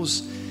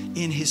pours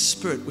in His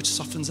Spirit, which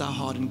softens our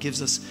heart and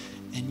gives us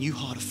a new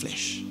heart of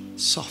flesh,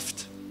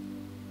 soft,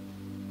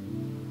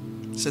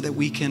 so that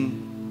we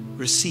can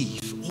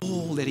receive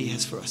all that He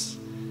has for us,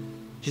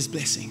 His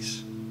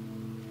blessings,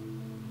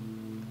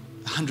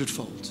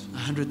 100-fold,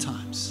 100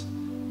 times.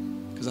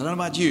 Because I don't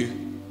know about you,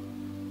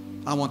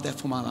 I want that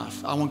for my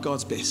life. I want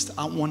God's best.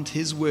 I want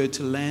His word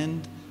to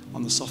land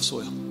on the soft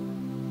soil.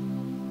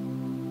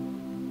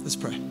 Let's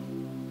pray.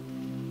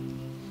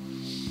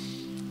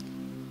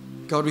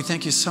 God, we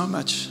thank you so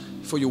much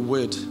for your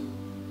word.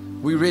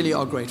 We really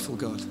are grateful,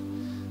 God.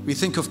 We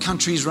think of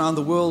countries around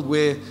the world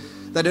where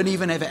they don't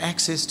even have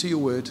access to your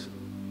word.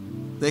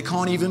 They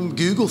can't even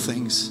Google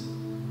things.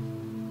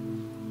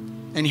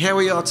 And here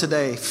we are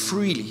today,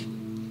 freely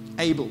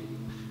able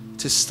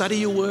to study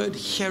your word,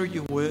 hear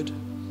your word,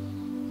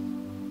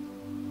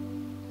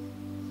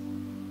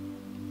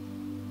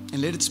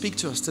 and let it speak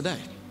to us today.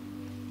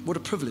 What a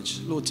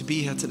privilege, Lord, to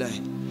be here today.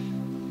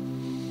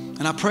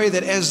 And I pray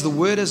that as the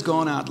word has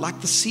gone out,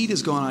 like the seed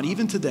has gone out,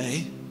 even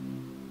today,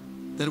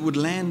 that it would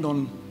land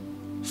on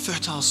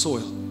fertile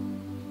soil.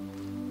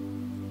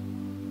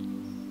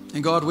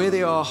 And God, where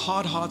there are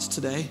hard hearts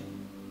today,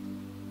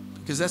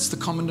 because that's the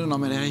common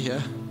denominator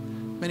here,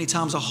 many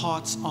times our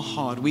hearts are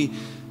hard. We're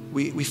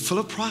full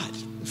of pride,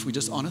 if we're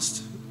just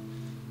honest.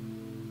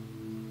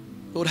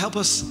 Lord, help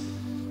us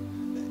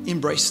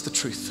embrace the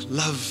truth,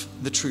 love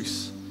the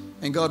truth.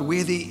 And God,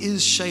 where there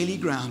is shaly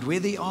ground, where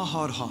there are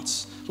hard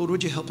hearts, Lord,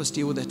 would you help us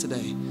deal with that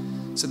today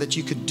so that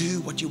you could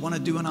do what you want to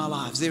do in our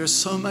lives. There is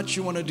so much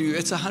you want to do.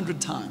 It's 100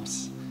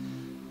 times.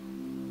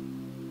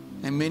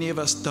 And many of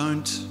us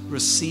don't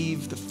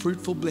receive the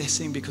fruitful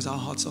blessing because our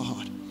hearts are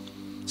hard.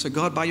 So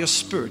God, by your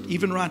Spirit,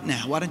 even right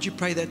now, why don't you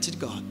pray that to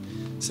God?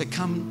 Say,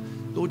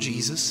 come, Lord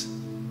Jesus,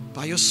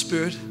 by your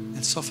Spirit,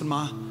 and soften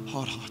my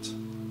hard heart.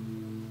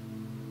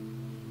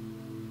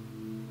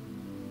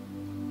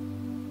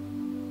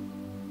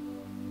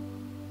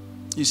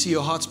 You see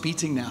your heart's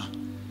beating now.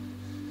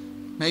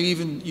 Maybe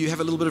even you have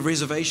a little bit of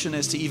reservation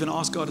as to even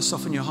ask God to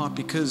soften your heart,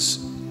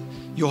 because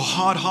your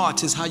hard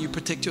heart is how you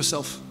protect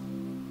yourself.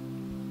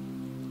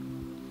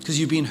 Because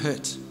you've been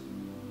hurt.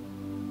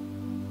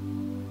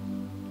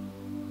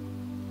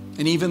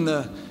 And even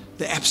the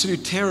the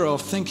absolute terror of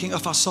thinking,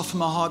 if I soften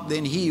my heart,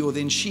 then he or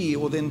then she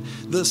or then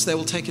this, they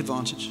will take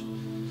advantage.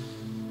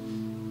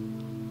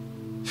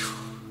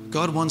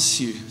 God wants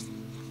you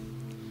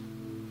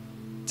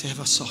to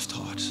have a soft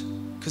heart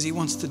because he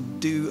wants to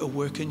do a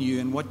work in you.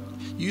 And what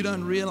you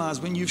don't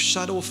realize, when you've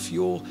shut off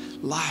your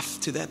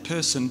life to that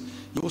person,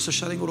 you're also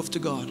shutting it off to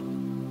God.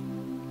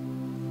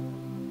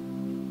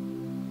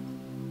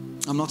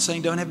 I'm not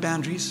saying don't have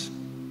boundaries,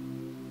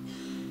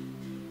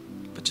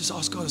 but just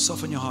ask God to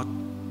soften your heart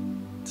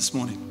this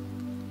morning.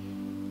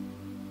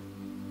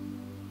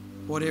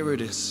 Whatever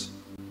it is.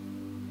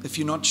 If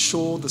you're not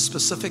sure the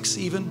specifics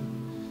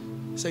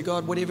even, say,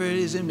 God, whatever it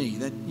is in me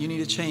that you need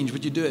to change,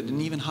 would you do it?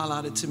 And even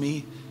highlight it to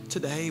me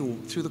today or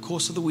through the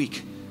course of the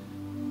week.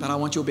 But I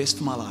want your best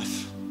for my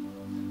life.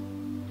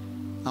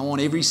 I want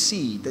every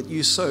seed that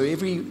you sow,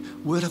 every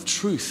word of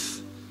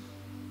truth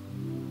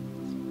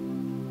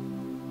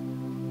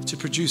to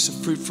produce a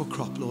fruitful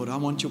crop, Lord. I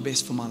want your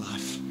best for my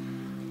life.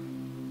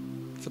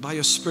 So by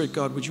your Spirit,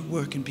 God, would you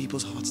work in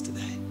people's hearts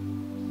today?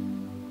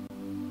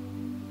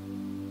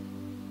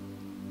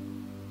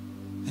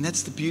 And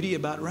that's the beauty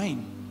about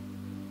rain.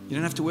 You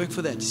don't have to work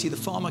for that. You see, the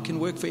farmer can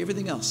work for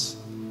everything else,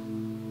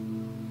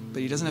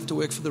 but he doesn't have to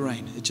work for the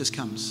rain. It just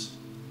comes.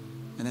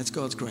 And that's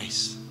God's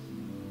grace.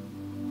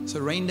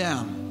 So rain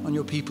down on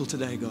your people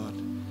today, God.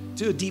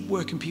 Do a deep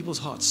work in people's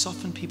hearts.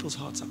 Soften people's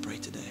hearts, I pray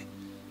today.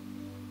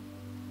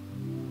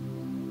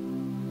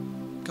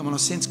 Come on, I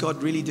sense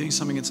God really doing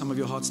something in some of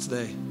your hearts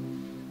today.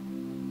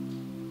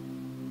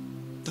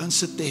 Don't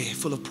sit there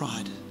full of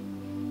pride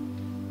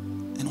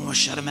and almost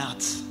shut him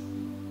out.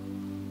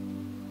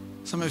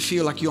 Some of you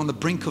feel like you're on the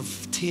brink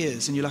of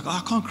tears and you're like, oh,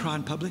 I can't cry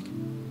in public.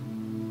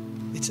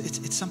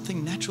 It's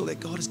something natural that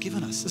God has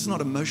given us. This is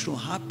not emotional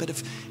hype, but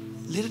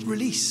let it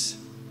release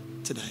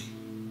today.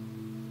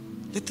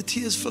 Let the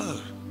tears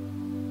flow.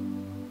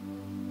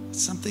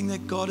 It's something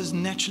that God has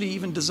naturally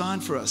even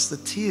designed for us. The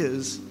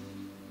tears,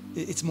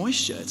 it's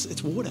moisture,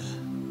 it's water.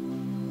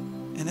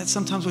 And that's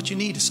sometimes what you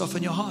need to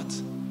soften your heart.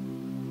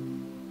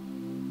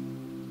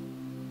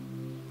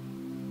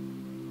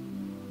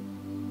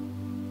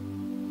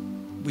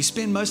 We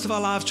spend most of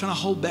our lives trying to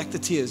hold back the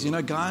tears. You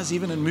know, guys,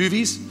 even in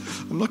movies,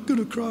 I'm not going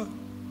to cry.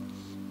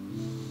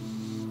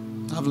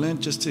 I've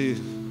learned just to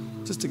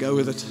go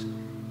with it.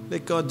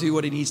 Let God do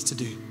what he needs to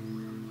do.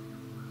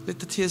 Let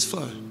the tears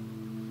flow.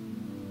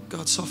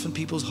 God, soften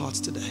people's hearts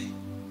today.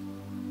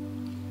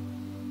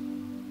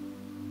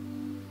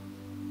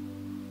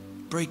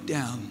 Break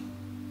down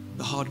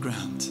the hard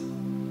ground.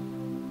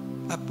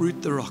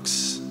 Uproot the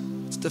rocks.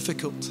 It's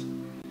difficult.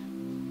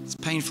 It's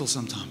painful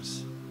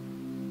sometimes.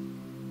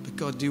 But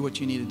God, do what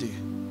you need to do.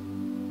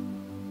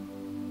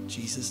 In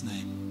Jesus'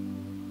 name.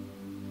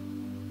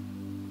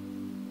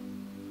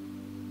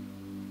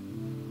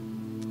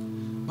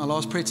 My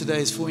last prayer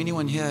today is for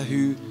anyone here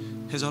who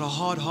has had a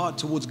hard heart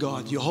towards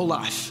God your whole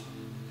life.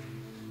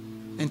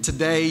 And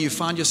today you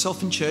find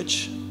yourself in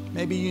church.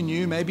 Maybe you're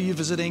new, maybe you're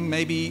visiting,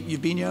 maybe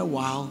you've been here a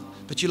while,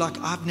 but you're like,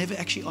 I've never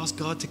actually asked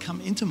God to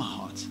come into my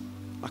heart.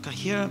 Like I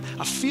hear him,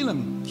 I feel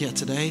him here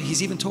today.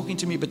 He's even talking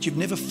to me, but you've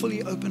never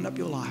fully opened up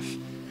your life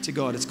to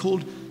God. It's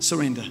called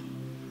surrender.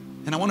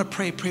 And I want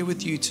to pray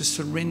with you to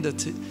surrender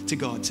to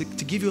God, to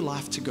give your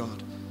life to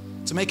God,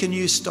 to make a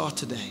new start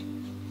today.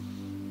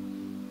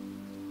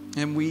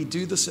 And we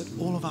do this at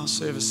all of our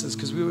services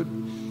because we would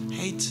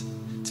hate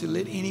to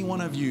let any one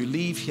of you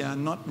leave here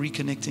not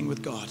reconnecting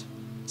with God.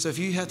 So if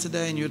you're here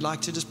today and you'd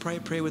like to just pray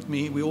a prayer with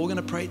me, we're all going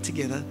to pray it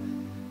together.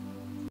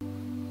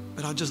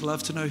 But I'd just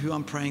love to know who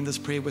I'm praying this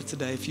prayer with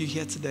today. If you're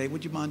here today,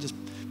 would you mind just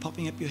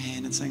popping up your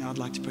hand and saying, I'd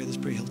like to pray this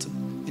prayer,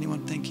 Hilton?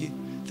 Anyone? Thank you.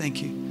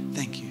 Thank you.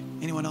 Thank you.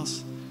 Anyone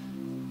else?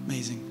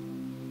 Amazing.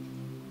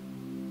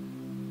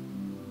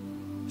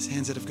 There's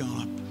hands that have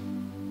gone up.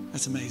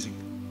 That's amazing.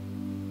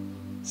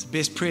 It's the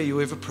best prayer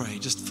you'll ever pray.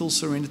 Just full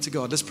surrender to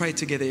God. Let's pray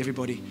together,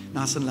 everybody,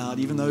 nice and loud,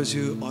 even those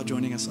who are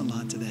joining us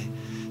online today.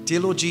 Dear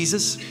Lord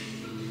Jesus,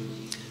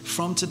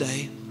 from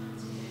today,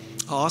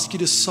 I ask you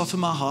to soften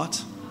my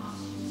heart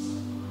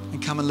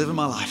and come and live in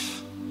my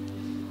life.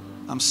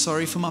 I'm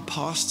sorry for my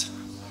past.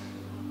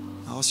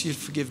 I ask you to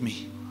forgive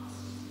me.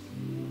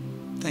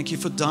 Thank you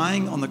for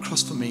dying on the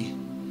cross for me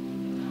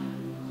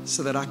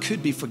so that I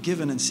could be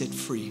forgiven and set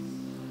free.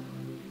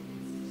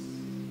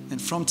 And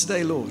from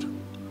today, Lord,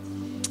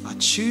 I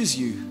choose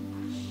you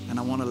and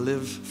I want to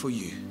live for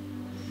you.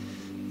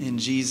 In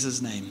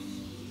Jesus' name.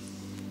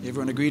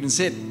 Everyone agreed and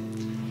said,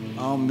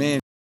 Amen.